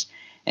Mahomes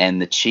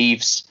and the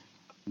Chiefs.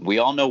 We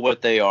all know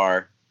what they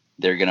are.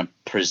 They're going to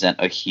present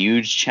a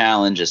huge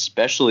challenge,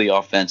 especially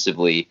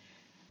offensively.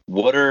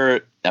 What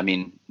are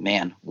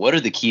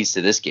the keys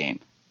to this game?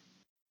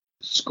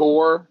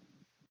 Score,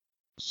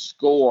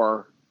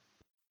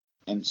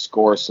 and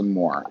score some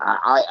more.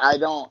 I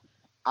don't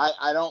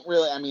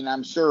really. I mean,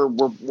 I'm sure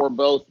we're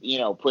both,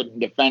 putting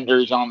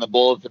defenders on the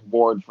bulletin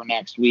board for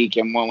next week,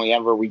 and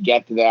whenever we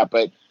get to that.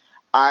 But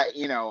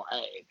I'll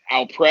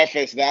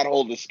preface that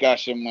whole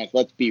discussion with,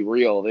 let's be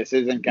real. This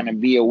isn't going to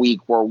be a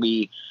week where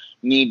we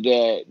need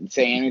to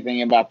say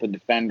anything about the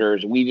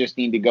defenders. We just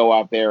need to go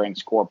out there and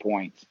score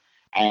points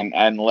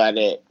and let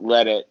it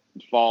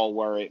fall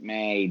where it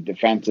may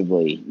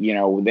defensively.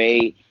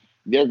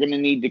 They're going to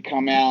need to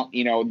come out.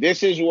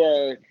 This is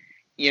where,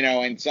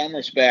 in some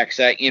respects,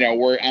 I'm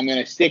going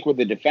to stick with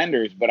the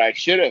defenders, but I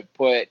should have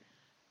put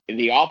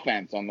the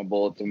offense on the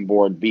bulletin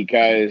board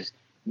because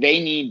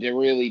they need to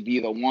really be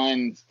the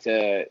ones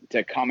to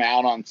come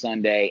out on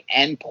Sunday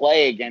and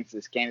play against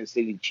this Kansas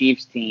City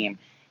Chiefs team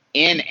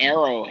in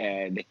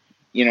Arrowhead.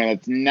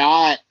 It's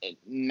not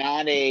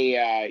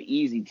a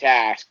easy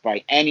task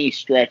by any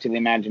stretch of the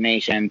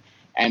imagination.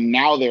 And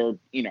now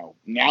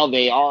now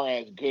they are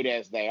as good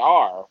as they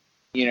are.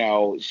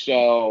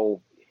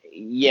 So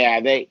yeah,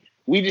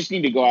 we just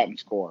need to go out and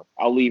score.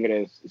 I'll leave it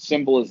as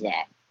simple as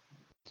that.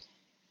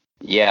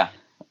 Yeah.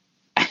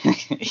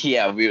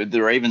 Yeah,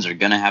 the Ravens are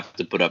going to have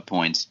to put up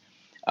points.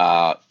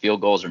 Field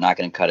goals are not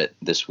going to cut it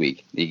this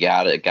week. You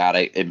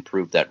gotta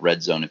improve that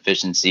red zone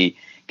efficiency.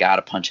 Got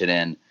to punch it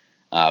in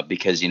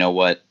because you know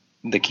what?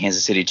 The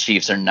Kansas City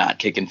Chiefs are not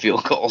kicking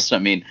field goals. I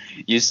mean,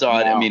 you saw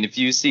it. I mean, if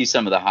you see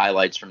some of the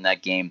highlights from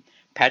that game,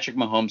 Patrick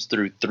Mahomes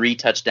threw 3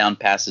 touchdown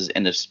passes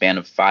in the span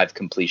of 5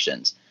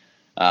 completions.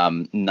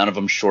 None of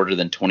them shorter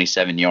than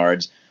 27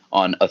 yards.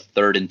 On a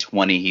 3rd and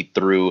 20, he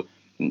threw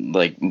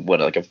like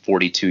a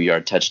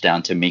 42-yard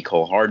touchdown to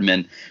Mecole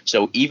Hardman.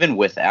 So even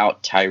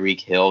without Tyreek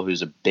Hill,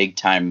 who's a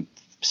big-time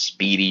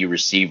speedy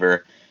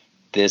receiver,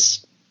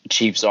 this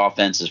Chiefs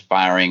offense is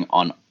firing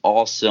on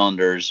all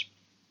cylinders.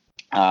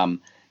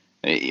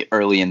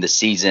 Early in the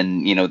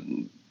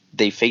season,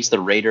 they face the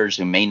Raiders,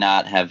 who may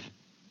not have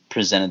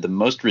presented the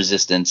most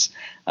resistance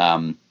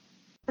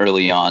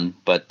early on,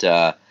 but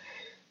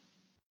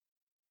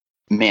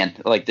man,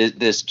 like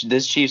this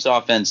Chiefs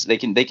offense, they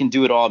can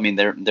do it all. I mean,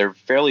 they're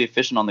fairly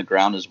efficient on the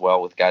ground as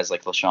well with guys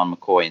like LaShawn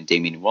McCoy and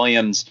Damian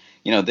Williams.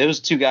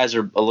 Those two guys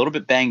are a little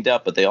bit banged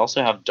up, but they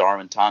also have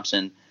Darwin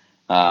Thompson,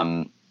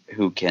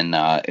 who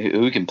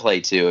can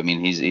play too. I mean,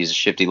 he's a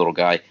shifty little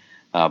guy,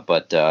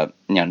 but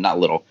not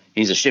little.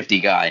 He's a shifty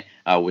guy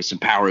with some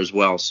power as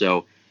well.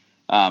 So,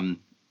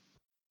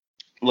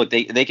 look,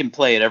 they can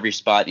play at every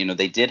spot.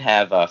 They did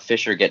have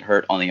Fisher get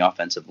hurt on the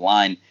offensive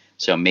line.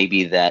 So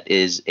maybe that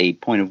is a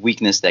point of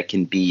weakness that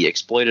can be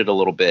exploited a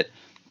little bit.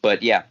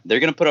 But, yeah, they're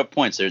going to put up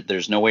points.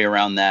 There's no way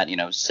around that.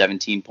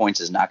 17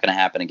 points is not going to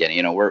happen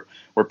again. We're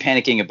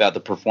panicking about the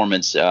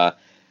performance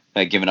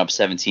giving up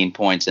 17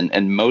 points,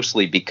 and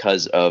mostly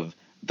because of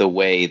the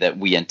way that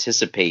we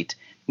anticipate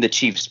the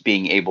Chiefs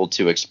being able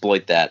to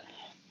exploit that.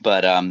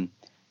 But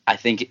I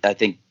think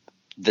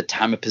the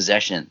time of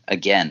possession,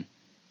 again,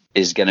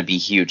 is going to be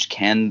huge.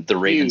 Can the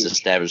Ravens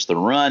establish the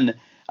run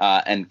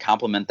and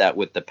complement that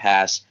with the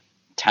pass?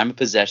 Time of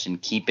possession,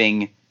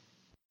 keeping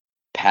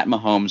Pat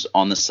Mahomes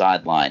on the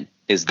sideline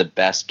is the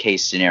best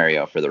case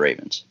scenario for the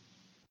Ravens.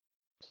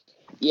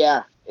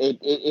 Yeah,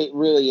 it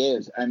really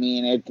is. I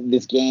mean,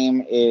 this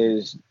game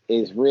is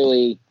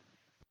really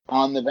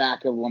on the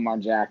back of Lamar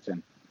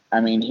Jackson.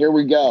 I mean, here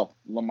we go,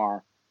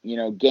 Lamar.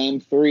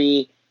 Game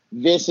 3,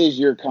 this is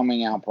your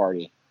coming out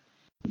party.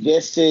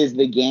 this is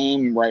the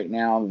game right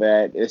now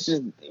that this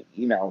is,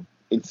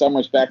 in some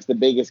respects, the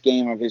biggest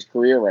game of his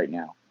career right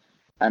now.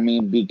 I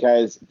mean,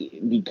 because of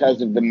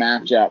the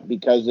matchup,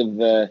 because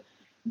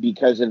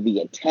of the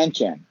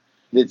attention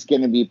that's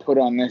going to be put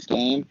on this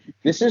game.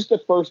 This is the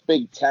first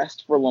big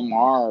test for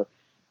Lamar.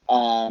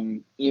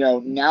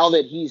 Now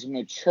that he's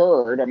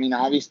matured. I mean,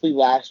 obviously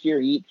last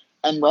year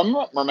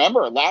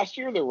remember last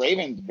year the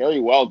Ravens very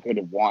well could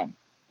have won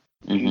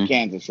in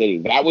Kansas City.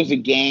 That was a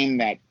game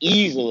that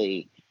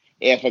easily,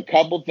 if a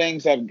couple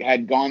things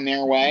had gone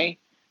their way,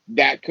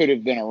 that could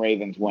have been a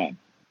Ravens win.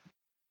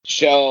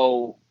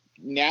 So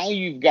now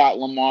you've got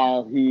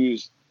Lamar,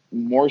 who's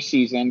more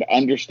seasoned,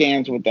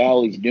 understands what the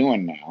hell he's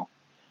doing now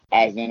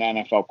as an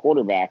NFL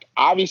quarterback.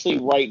 Obviously,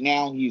 right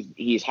now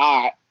he's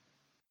hot,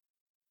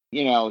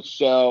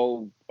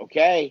 So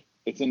okay,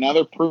 it's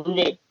another prove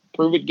it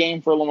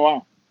game for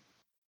Lamar.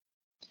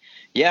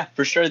 Yeah,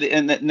 for sure.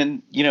 And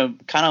then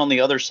kind of on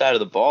the other side of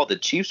the ball, the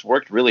Chiefs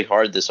worked really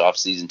hard this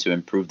offseason to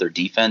improve their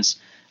defense.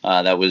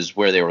 That was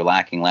where they were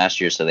lacking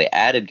last year. So they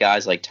added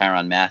guys like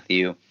Tyrann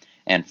Mathieu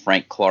and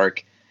Frank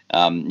Clark.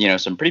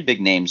 Some pretty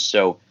big names.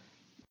 So,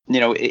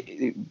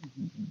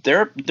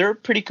 they're a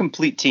pretty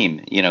complete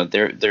team.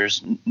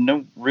 There's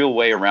no real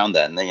way around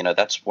that. And,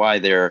 that's why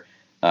they're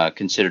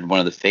considered one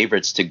of the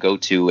favorites to go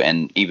to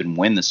and even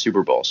win the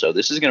Super Bowl. So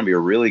this is going to be a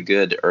really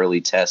good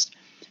early test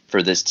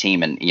for this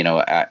team. And,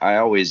 I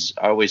always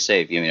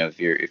say,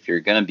 if you're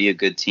going to be a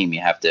good team,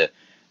 you have to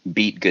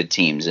beat good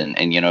teams. And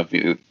if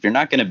you're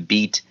not going to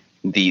beat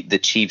the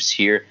Chiefs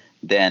here,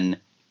 then,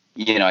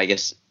 I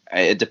guess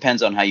it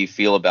depends on how you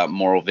feel about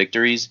moral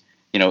victories.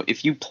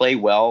 If you play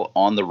well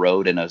on the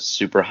road in a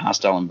super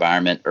hostile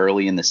environment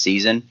early in the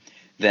season,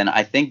 then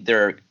I think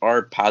there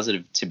are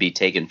positive to be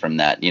taken from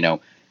that,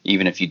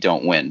 even if you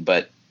don't win.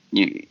 But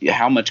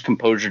how much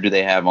composure do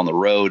they have on the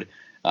road?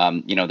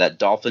 That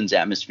Dolphins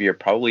atmosphere,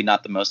 probably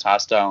not the most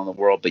hostile in the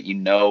world, but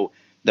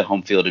the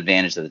home field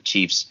advantage that the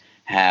Chiefs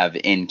have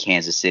in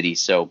Kansas City.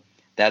 So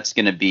that's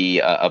going to be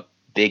a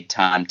big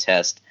time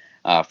test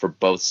for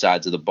both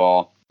sides of the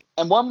ball.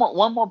 And one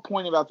more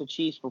point about the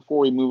Chiefs before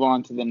we move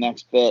on to the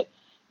next bit.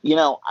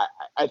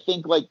 I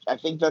think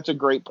that's a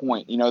great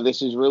point.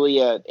 This is really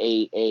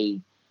a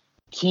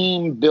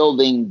team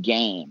building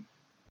game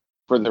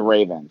for the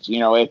Ravens.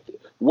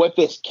 What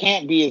this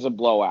can't be is a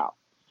blowout.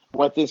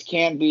 What this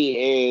can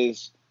be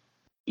is,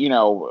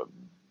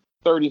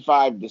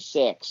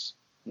 35-6,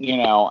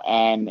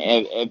 and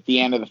at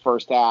the end of the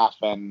first half,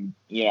 and,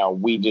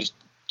 we just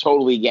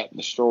totally get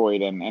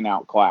destroyed and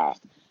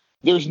outclassed.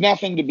 There's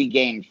nothing to be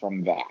gained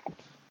from that.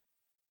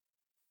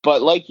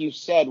 But like you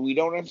said, we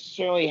don't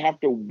necessarily have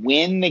to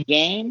win the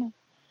game.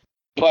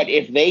 But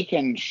if they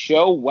can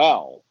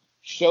show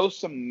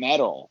some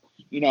mettle,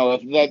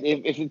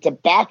 if it's a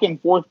back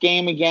and forth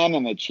game again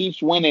and the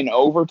Chiefs win in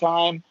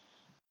overtime,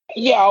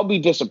 yeah, I'll be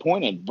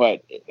disappointed.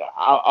 But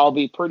I'll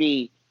be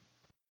pretty,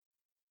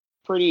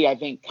 I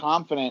think,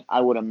 confident, I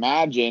would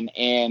imagine,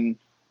 in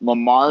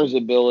Lamar's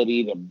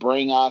ability to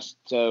bring us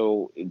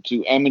to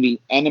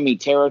enemy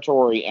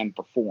territory and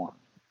perform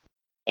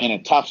in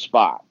a tough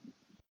spot.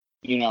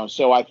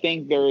 So I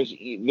think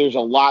there's a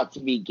lot to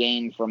be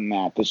gained from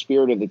that, the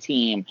spirit of the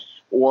team,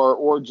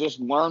 or just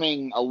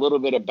learning a little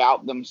bit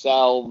about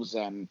themselves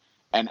and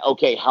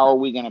okay, how are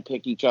we going to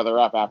pick each other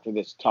up after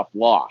this tough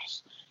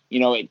loss?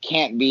 It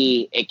can't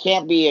be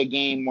a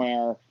game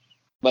where,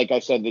 like I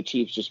said, the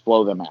Chiefs just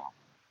blow them out.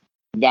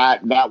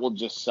 That will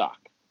just suck.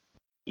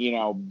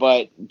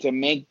 But to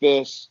make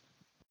this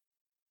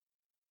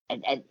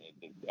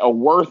a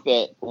worth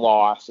it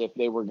loss, if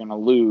they were going to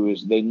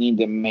lose, they need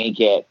to make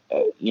it,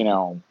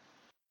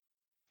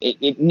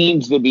 it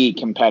needs to be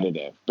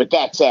competitive. But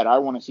that said, I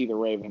want to see the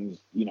Ravens,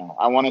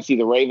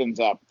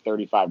 up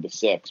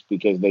 35-6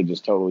 because they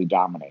just totally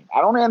dominate.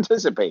 I don't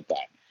anticipate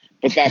that,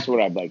 but that's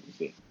what I'd like to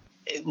see.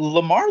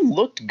 Lamar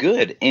looked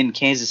good in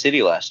Kansas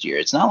City last year.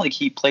 It's not like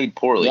he played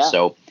poorly. Yeah.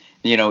 So,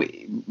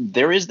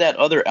 there is that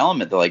other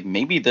element that, like,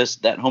 maybe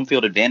that home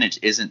field advantage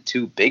isn't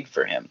too big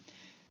for him.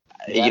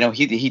 Yeah.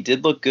 He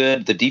did look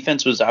good. The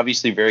defense was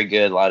obviously very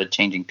good, a lot of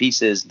changing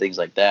pieces, things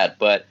like that.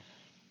 But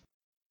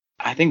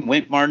I think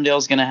Wink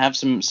Martindale's going to have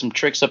some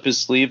tricks up his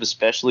sleeve,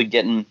 especially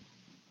getting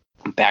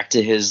back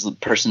to his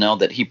personnel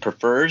that he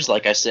prefers.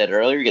 Like I said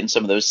earlier, getting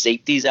some of those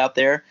safeties out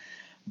there.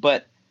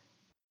 But,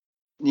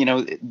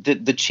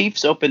 the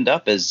Chiefs opened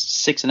up as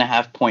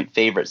 6.5-point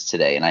favorites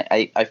today. And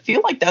I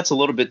feel like that's a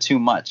little bit too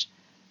much.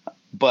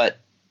 But,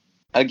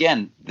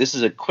 again, this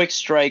is a quick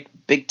strike,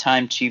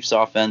 big-time Chiefs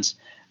offense.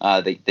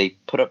 They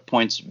put up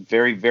points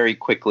very, very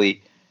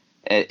quickly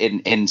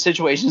in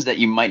situations that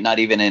you might not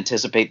even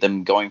anticipate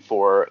them going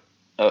for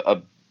a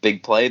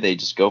big play. They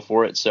just go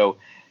for it. So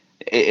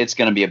it's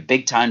going to be a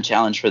big-time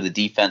challenge for the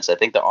defense. I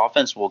think the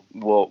offense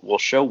will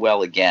show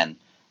well again.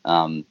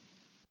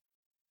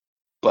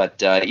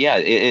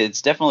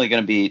 It's definitely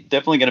going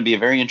to be a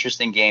very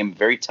interesting game,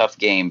 very tough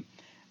game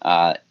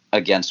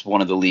against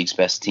one of the league's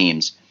best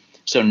teams.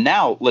 So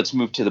now let's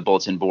move to the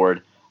bulletin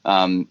board.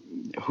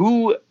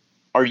 Who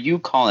are you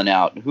calling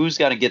out? Who's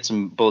got to get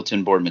some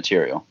bulletin board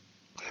material?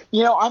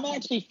 I'm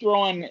actually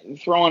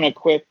throwing a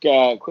quick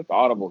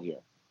audible here.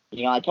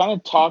 I kind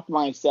of talked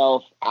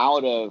myself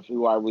out of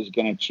who I was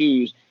going to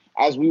choose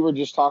as we were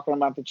just talking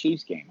about the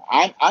Chiefs game.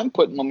 I'm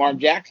putting Lamar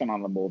Jackson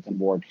on the bulletin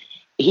board.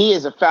 He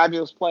is a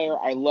fabulous player.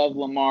 I love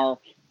Lamar,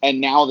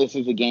 and now this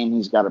is a game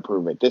he's got to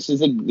prove it. This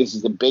is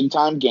a big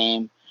time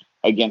game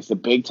against a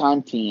big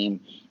time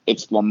team.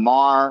 It's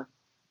Lamar's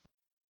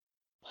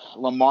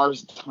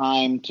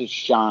time to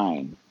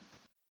shine.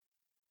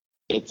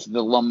 It's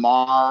the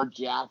Lamar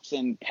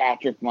Jackson,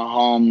 Patrick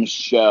Mahomes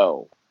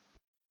show.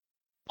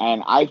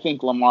 And I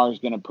think Lamar is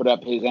going to put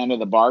up his end of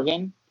the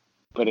bargain,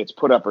 but it's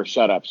put up or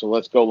shut up. So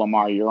let's go,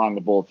 Lamar. You're on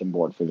the bulletin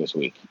board for this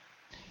week.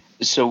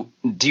 So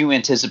do you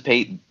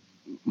anticipate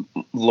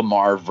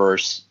Lamar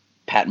versus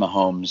Pat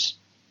Mahomes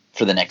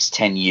for the next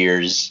 10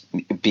 years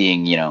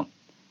being,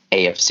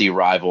 AFC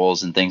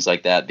rivals and things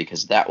like that?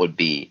 Because that would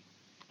be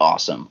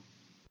awesome.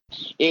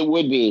 It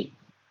would be.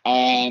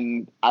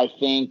 And I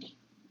think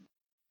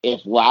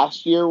if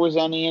last year was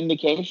any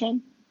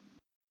indication,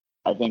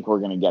 I think we're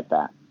going to get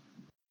that.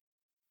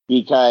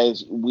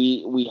 Because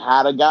we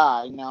had a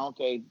guy, now,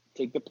 okay,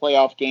 take the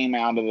playoff game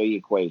out of the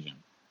equation.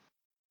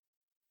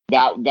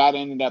 That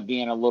ended up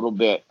being a little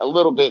bit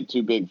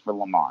too big for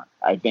Lamar,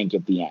 I think,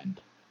 at the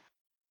end.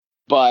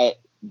 But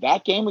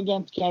that game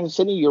against Kansas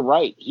City, you're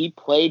right. He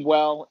played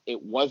well.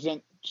 It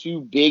wasn't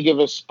too big of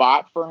a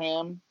spot for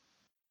him.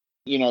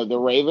 The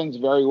Ravens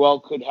very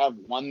well could have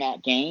won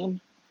that game.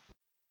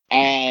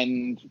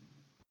 And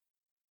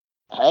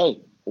hey,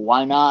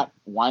 why not?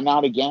 Why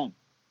not again?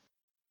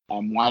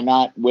 And why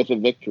not with a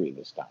victory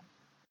this time?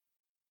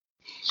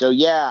 So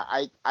yeah,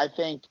 I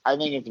think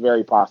it's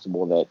very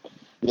possible that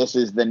this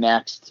is the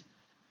next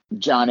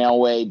John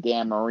Elway,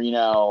 Dan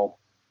Marino,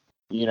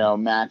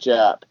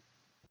 matchup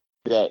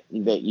that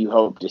you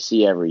hope to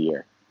see every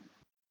year.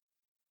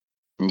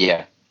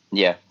 Yeah,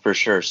 for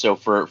sure. So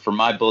for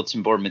my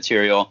bulletin board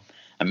material,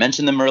 I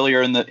mentioned them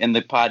earlier in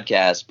the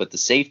podcast, but the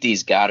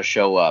safeties got to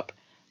show up.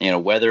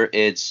 Whether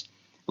it's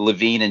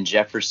Levine and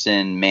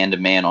Jefferson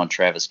man-to-man on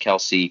Travis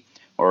Kelce,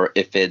 or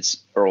if it's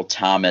Earl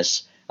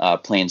Thomas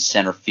playing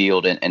center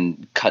field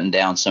and cutting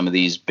down some of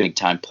these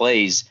big-time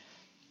plays,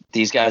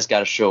 these guys got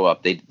to show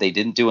up. They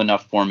didn't do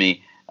enough for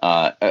me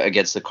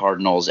against the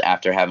Cardinals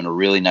after having a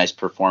really nice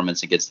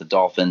performance against the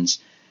Dolphins.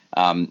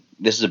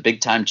 This is a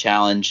big-time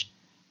challenge.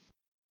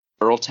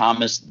 Earl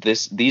Thomas,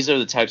 these are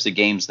the types of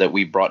games that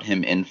we brought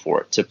him in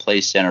for, to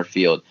play center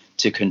field,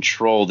 to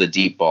control the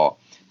deep ball,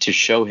 to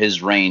show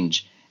his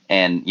range,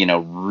 and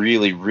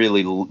really,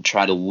 really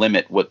try to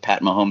limit what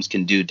Pat Mahomes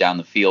can do down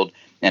the field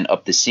and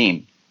up the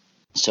seam.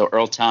 So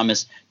Earl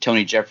Thomas,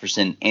 Tony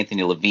Jefferson,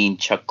 Anthony Levine,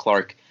 Chuck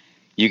Clark,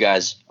 you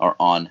guys are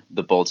on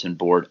the bulletin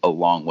board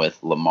along with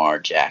Lamar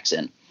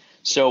Jackson.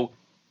 So,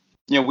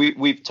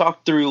 we've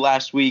talked through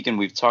last week and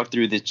we've talked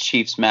through the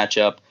Chiefs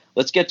matchup.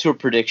 Let's get to a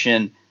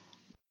prediction.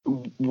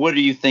 What are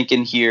you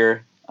thinking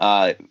here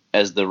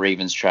as the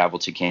Ravens travel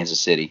to Kansas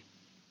City?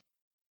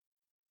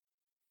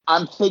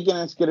 I'm thinking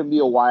it's going to be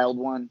a wild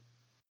one.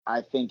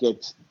 I think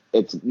it's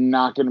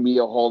not going to be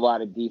a whole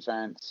lot of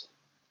defense.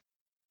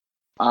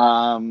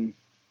 I'm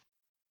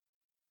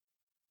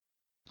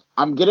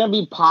going to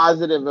be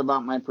positive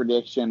about my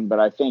prediction, but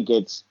I think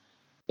it's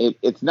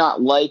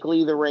not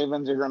likely the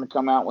Ravens are going to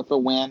come out with a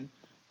win.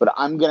 But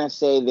I'm going to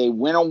say they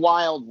win a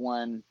wild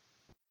one,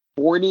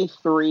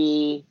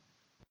 43-37.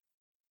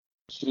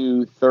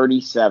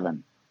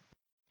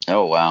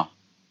 Oh, wow.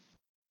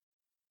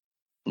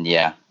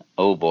 Yeah.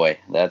 Oh boy,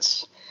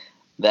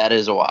 that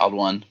is a wild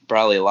one.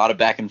 Probably a lot of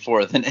back and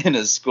forth in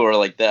a score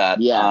like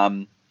that. Yeah.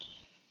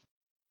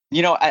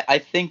 I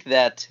think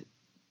that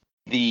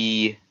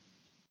the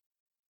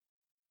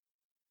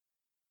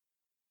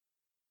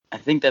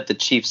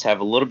Chiefs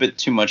have a little bit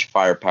too much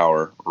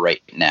firepower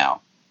right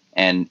now,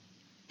 and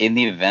in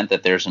the event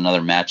that there's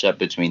another matchup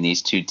between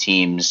these two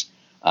teams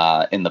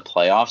in the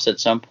playoffs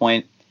at some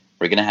point,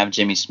 we're gonna have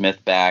Jimmy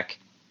Smith back,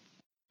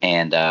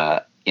 and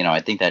I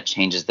think that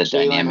changes the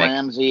dynamic.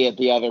 Ramsey at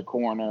the other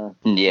corner.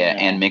 Yeah,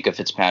 and Minkah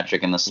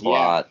Fitzpatrick in the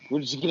slot. Yeah. We're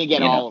just going to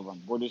get all of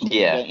them. We're just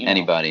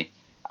anybody.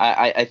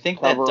 I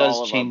think that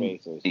does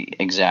change.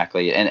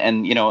 Exactly.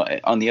 And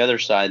on the other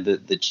side,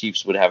 the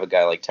Chiefs would have a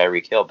guy like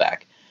Tyreek Hill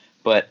back.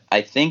 But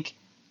I think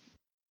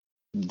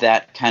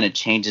that kind of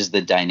changes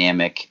the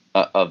dynamic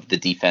of the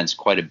defense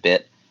quite a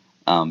bit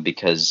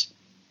because,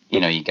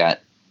 you got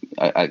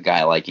a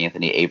guy like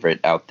Anthony Averett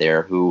out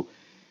there who,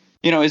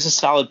 is a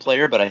solid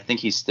player, but I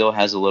think he still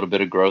has a little bit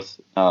of growth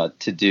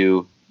to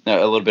do, a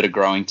little bit of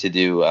growing to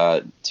do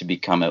to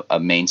become a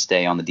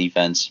mainstay on the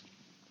defense.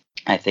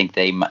 I think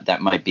that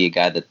might be a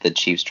guy that the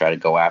Chiefs try to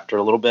go after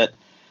a little bit.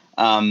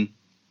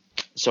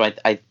 So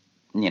I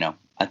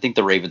think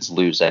the Ravens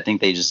lose. I think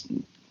they just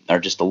are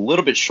just a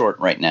little bit short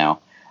right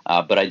now.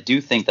 But I do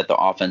think that the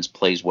offense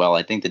plays well.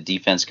 I think the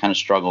defense kind of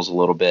struggles a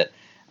little bit.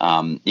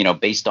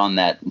 Based on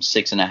that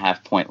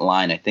 6.5 point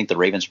line, I think the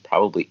Ravens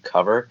probably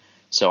cover.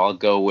 So I'll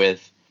go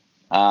with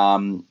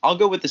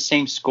the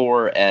same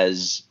score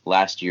as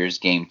last year's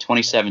game,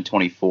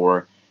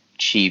 27-24.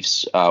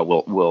 Chiefs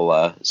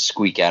will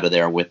squeak out of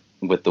there with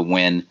with the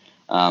win.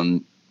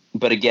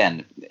 But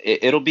again,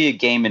 it'll be a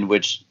game in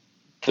which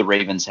the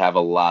Ravens have a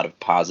lot of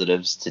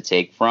positives to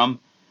take from.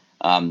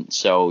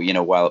 So,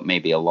 while it may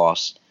be a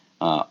loss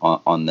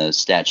on the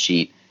stat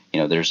sheet,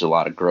 there's a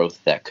lot of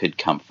growth that could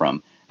come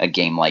from a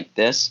game like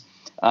this.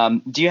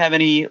 Do you have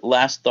any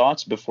last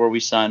thoughts before we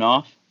sign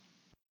off?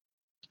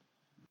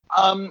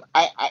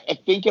 I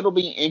think it'll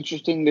be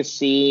interesting to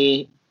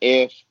see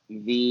if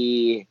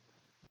the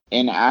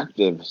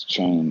inactives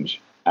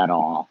change at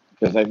all.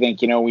 Because I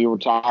think, we were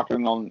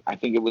talking on, I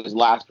think it was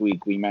last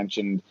week, we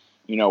mentioned,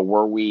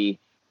 were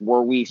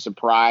we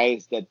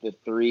surprised at the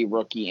 3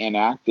 rookie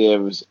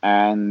inactives?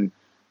 And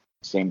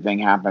same thing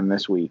happened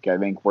this week. I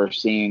think we're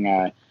seeing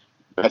a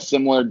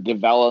similar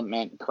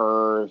development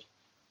curve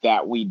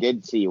that we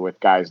did see with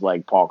guys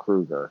like Paul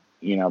Kruger,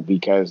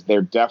 because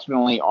there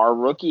definitely are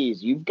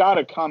rookies. You've got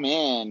to come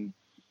in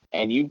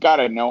and you've got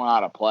to know how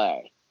to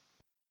play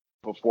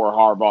before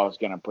Harbaugh is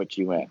going to put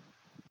you in.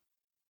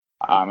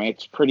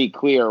 It's pretty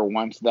clear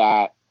once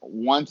the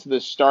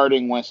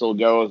starting whistle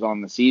goes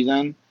on the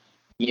season,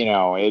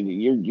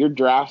 your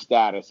draft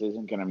status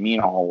isn't going to mean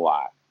a whole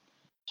lot.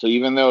 So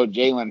even though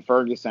Jalen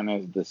Ferguson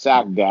is the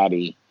sack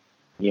daddy,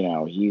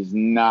 he's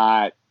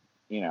not,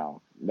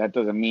 that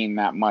doesn't mean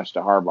that much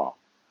to Harbaugh.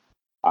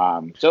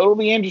 So it'll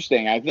be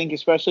interesting. I think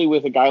especially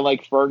with a guy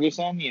like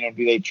Ferguson,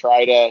 do they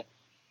try to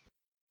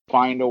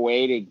find a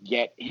way to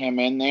get him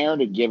in there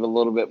to give a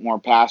little bit more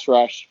pass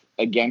rush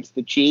against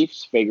the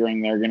Chiefs,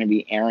 figuring they're going to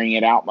be airing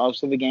it out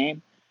most of the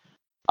game?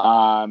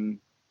 I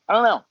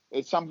don't know.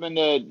 It's something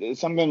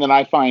that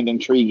I find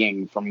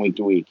intriguing from week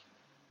to week.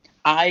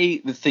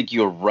 I think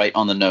you're right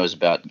on the nose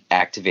about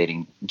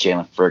activating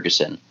Jalen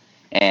Ferguson,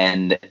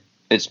 and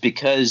it's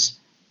because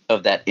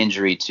of that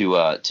injury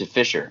to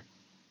Fisher.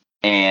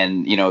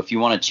 And if you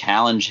want to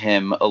challenge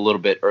him a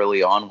little bit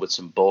early on with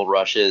some bull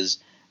rushes,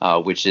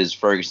 which is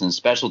Ferguson's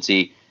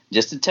specialty,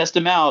 just to test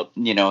him out,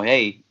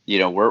 hey,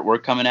 we're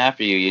coming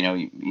after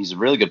you. He's a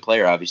really good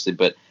player, obviously,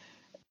 but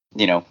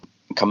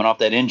coming off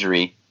that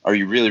injury, are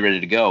you really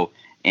ready to go?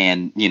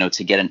 And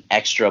to get an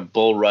extra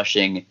bull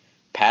rushing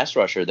pass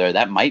rusher there,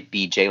 that might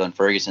be Jalen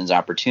Ferguson's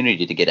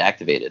opportunity to get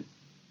activated.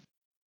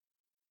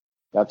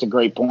 That's a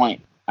great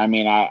point. I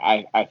mean,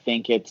 I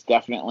think it's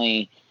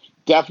definitely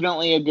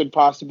a good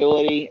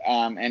possibility,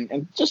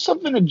 and just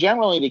something to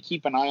generally to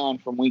keep an eye on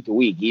from week to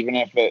week, even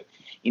if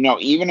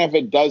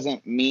it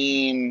doesn't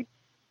mean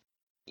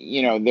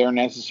they're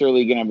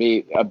necessarily going to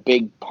be a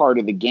big part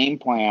of the game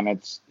plan.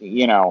 It's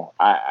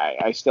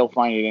I still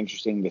find it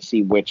interesting to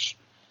see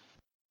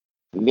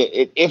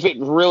if it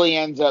really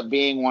ends up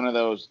being one of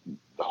those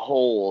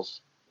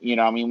holes.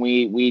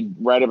 We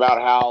read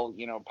about how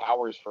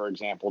Powers, for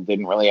example,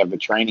 didn't really have the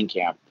training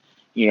camp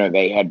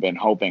they had been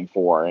hoping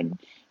for, and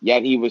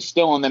yet he was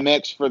still in the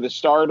mix for the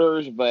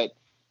starters. But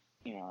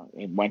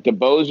it went to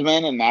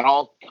Bozeman, and that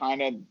all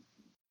kind of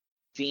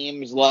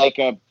seems like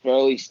a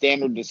fairly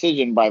standard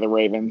decision by the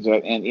Ravens.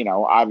 And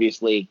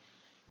obviously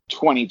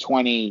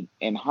 2020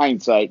 in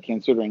hindsight,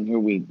 considering who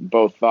we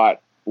both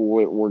thought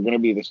were going to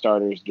be the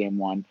starters game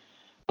one.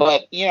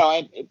 But,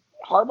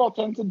 Harbaugh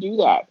tends to do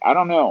that. I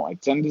don't know.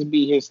 It tends to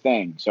be his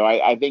thing. So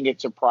I think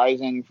it's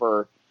surprising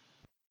for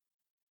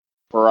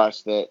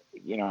us that,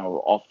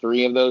 all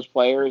 3 of those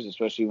players,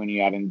 especially when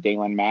you add in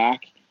Daylon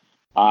Mack.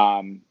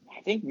 I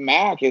think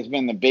Mack has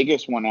been the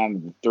biggest one out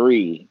of the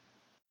 3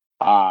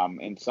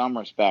 in some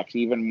respects,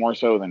 even more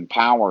so than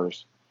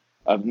Powers,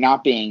 of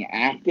not being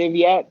active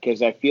yet,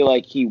 because I feel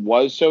like he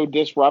was so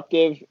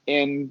disruptive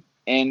in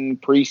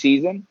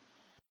preseason.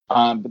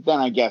 But then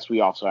I guess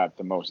we also have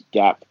the most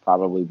depth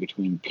probably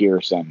between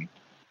Pierce and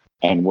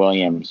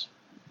Williams,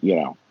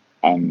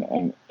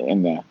 and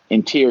in the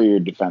interior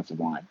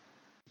defensive line.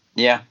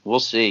 Yeah, we'll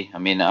see. I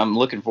mean, I'm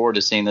looking forward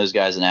to seeing those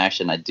guys in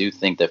action. I do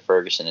think that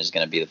Ferguson is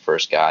going to be the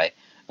first guy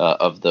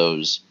of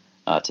those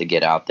to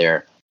get out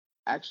there.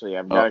 Actually,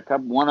 I've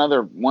got one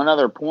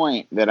other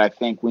point that I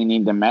think we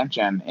need to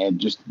mention, and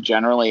just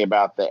generally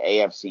about the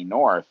AFC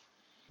North,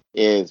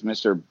 is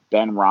Mr.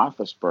 Ben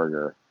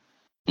Roethlisberger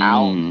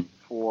out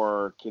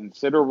for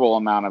considerable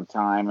amount of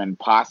time and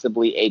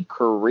possibly a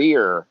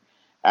career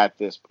at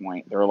this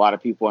point. There are a lot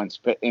of people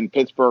in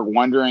Pittsburgh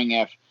wondering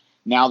if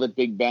now that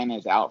Big Ben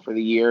is out for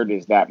the year,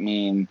 does that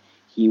mean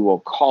he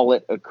will call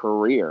it a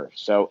career?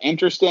 So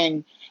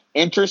interesting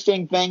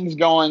things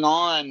going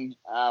on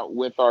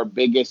with our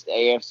biggest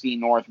AFC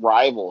North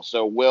rival.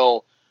 So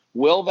will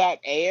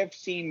that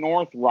AFC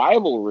North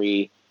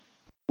rivalry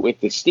with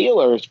the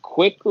Steelers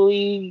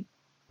quickly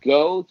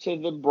go to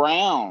the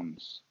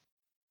Browns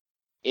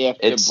if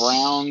the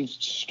Browns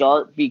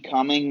start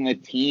becoming the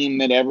team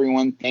that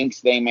everyone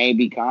thinks they may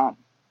become?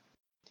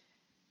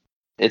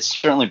 It's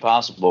certainly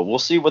possible. We'll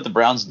see what the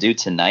Browns do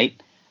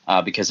tonight,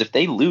 because if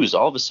they lose,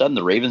 all of a sudden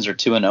the Ravens are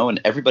 2-0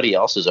 and everybody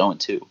else is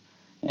 0-2.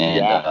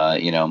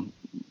 And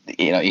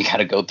you got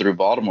to go through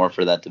Baltimore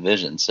for that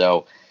division.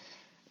 So,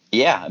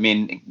 yeah, I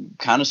mean,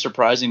 kind of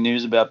surprising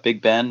news about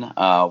Big Ben.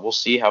 We'll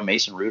see how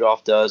Mason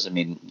Rudolph does. I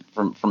mean,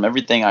 from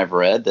everything I've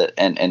read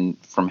and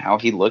from how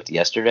he looked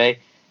yesterday,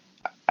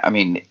 I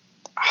mean,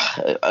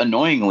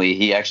 annoyingly,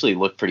 he actually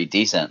looked pretty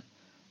decent.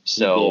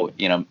 So,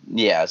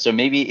 so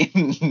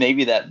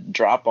maybe that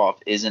drop off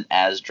isn't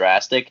as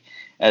drastic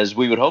as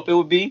we would hope it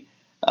would be,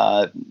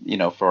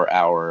 for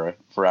our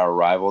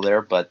rival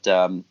there. But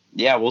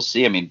we'll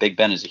see. I mean, Big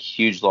Ben is a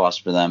huge loss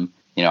for them.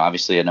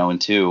 Obviously an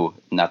 0-2,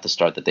 not the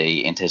start that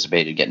they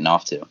anticipated getting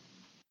off to.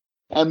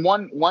 And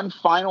one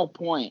final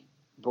point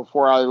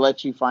before I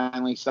let you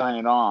finally sign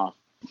it off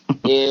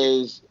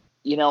is,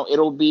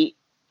 it'll be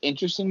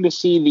interesting to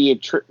see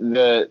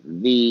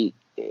the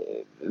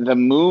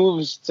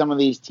moves some of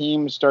these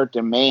teams start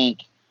to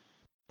make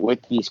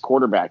with these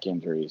quarterback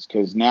injuries.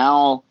 Because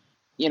now,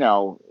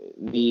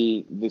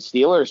 the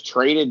Steelers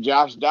traded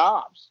Josh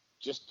Dobbs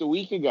just a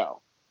week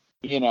ago,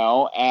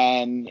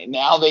 and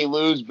now they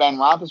lose Ben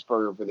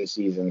Roethlisberger for the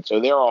season. So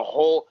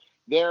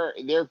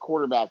their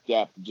quarterback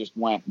depth just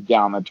went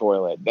down the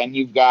toilet. Then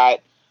you've got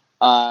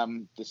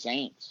the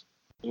Saints,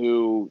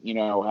 who,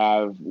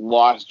 have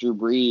lost Drew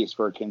Brees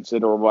for a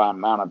considerable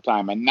amount of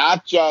time. And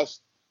not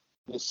just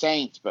the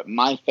Saints, but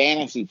my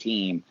fantasy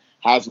team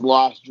has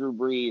lost Drew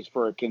Brees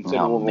for a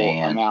considerable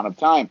amount of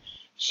time.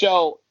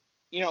 So,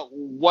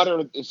 what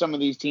are some of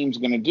these teams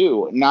going to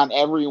do? Not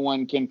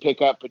everyone can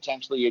pick up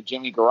potentially a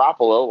Jimmy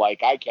Garoppolo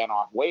like I can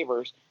off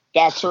waivers.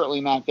 That's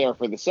certainly not there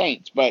for the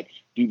Saints. But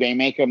do they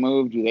make a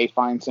move? Do they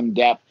find some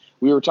depth?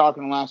 We were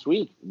talking last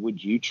week.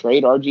 Would you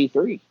trade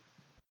RG3?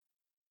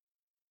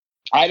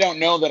 I don't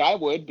know that I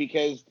would,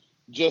 because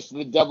just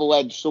the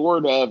double-edged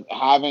sword of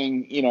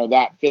having,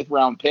 that 5th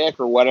round pick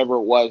or whatever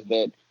it was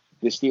that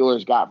the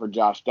Steelers got for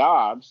Josh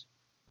Dobbs.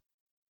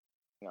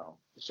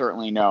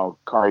 Certainly no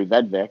Kari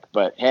Vedvik,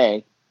 but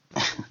hey,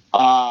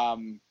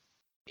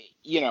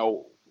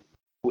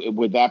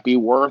 would that be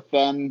worth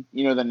then,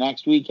 the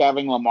next week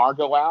having Lamar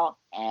go out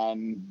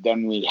and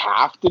then we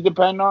have to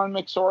depend on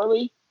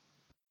McSorley?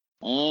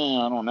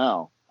 I don't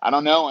know. I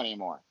don't know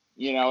anymore.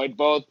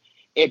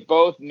 It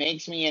both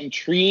makes me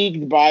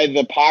intrigued by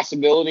the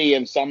possibility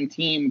of some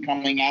team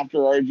coming after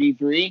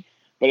RG3,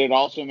 but it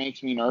also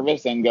makes me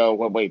nervous and go,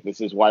 well, wait, this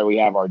is why we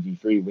have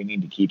RG3. We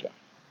need to keep him.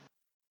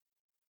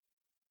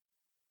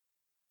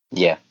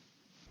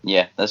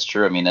 Yeah, that's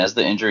true. I mean, as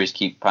the injuries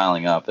keep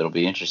piling up, it'll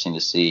be interesting to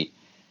see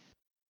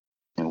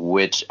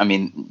teams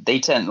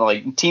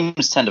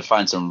tend to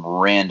find some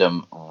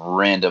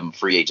random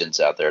free agents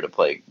out there to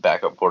play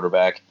backup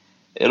quarterback.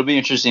 It'll be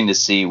interesting to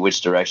see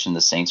which direction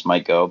the Saints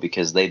might go,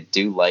 because they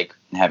do like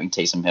having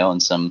Taysom Hill in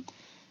some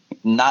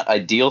not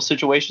ideal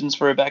situations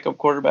for a backup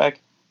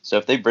quarterback. So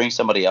if they bring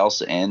somebody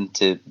else in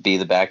to be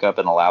the backup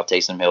and allow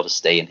Taysom Hill to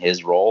stay in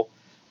his role,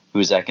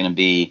 who's that going to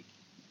be?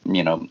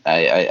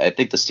 I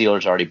think the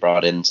Steelers already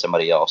brought in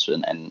somebody else,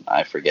 and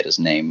I forget his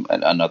name,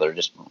 another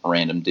just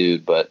random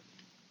dude. But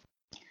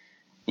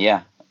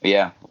yeah,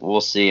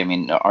 we'll see. I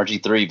mean,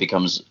 RG3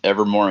 becomes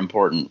ever more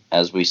important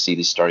as we see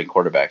these starting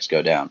quarterbacks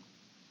go down.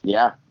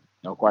 Yeah,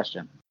 no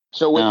question.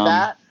 So with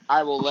that,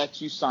 I will let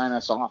you sign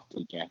us off,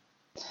 TK.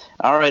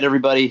 All right,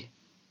 everybody.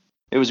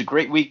 It was a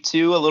great week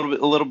 2, a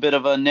little bit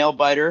of a nail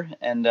biter,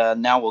 and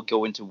now we'll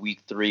go into week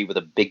 3 with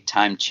a big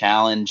time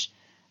challenge.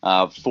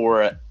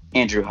 For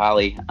Andrew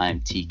Holly,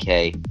 I'm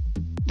TK.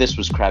 This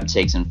was Crab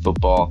Takes in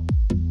Football.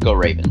 Go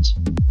Ravens.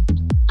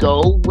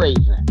 Go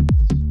Ravens.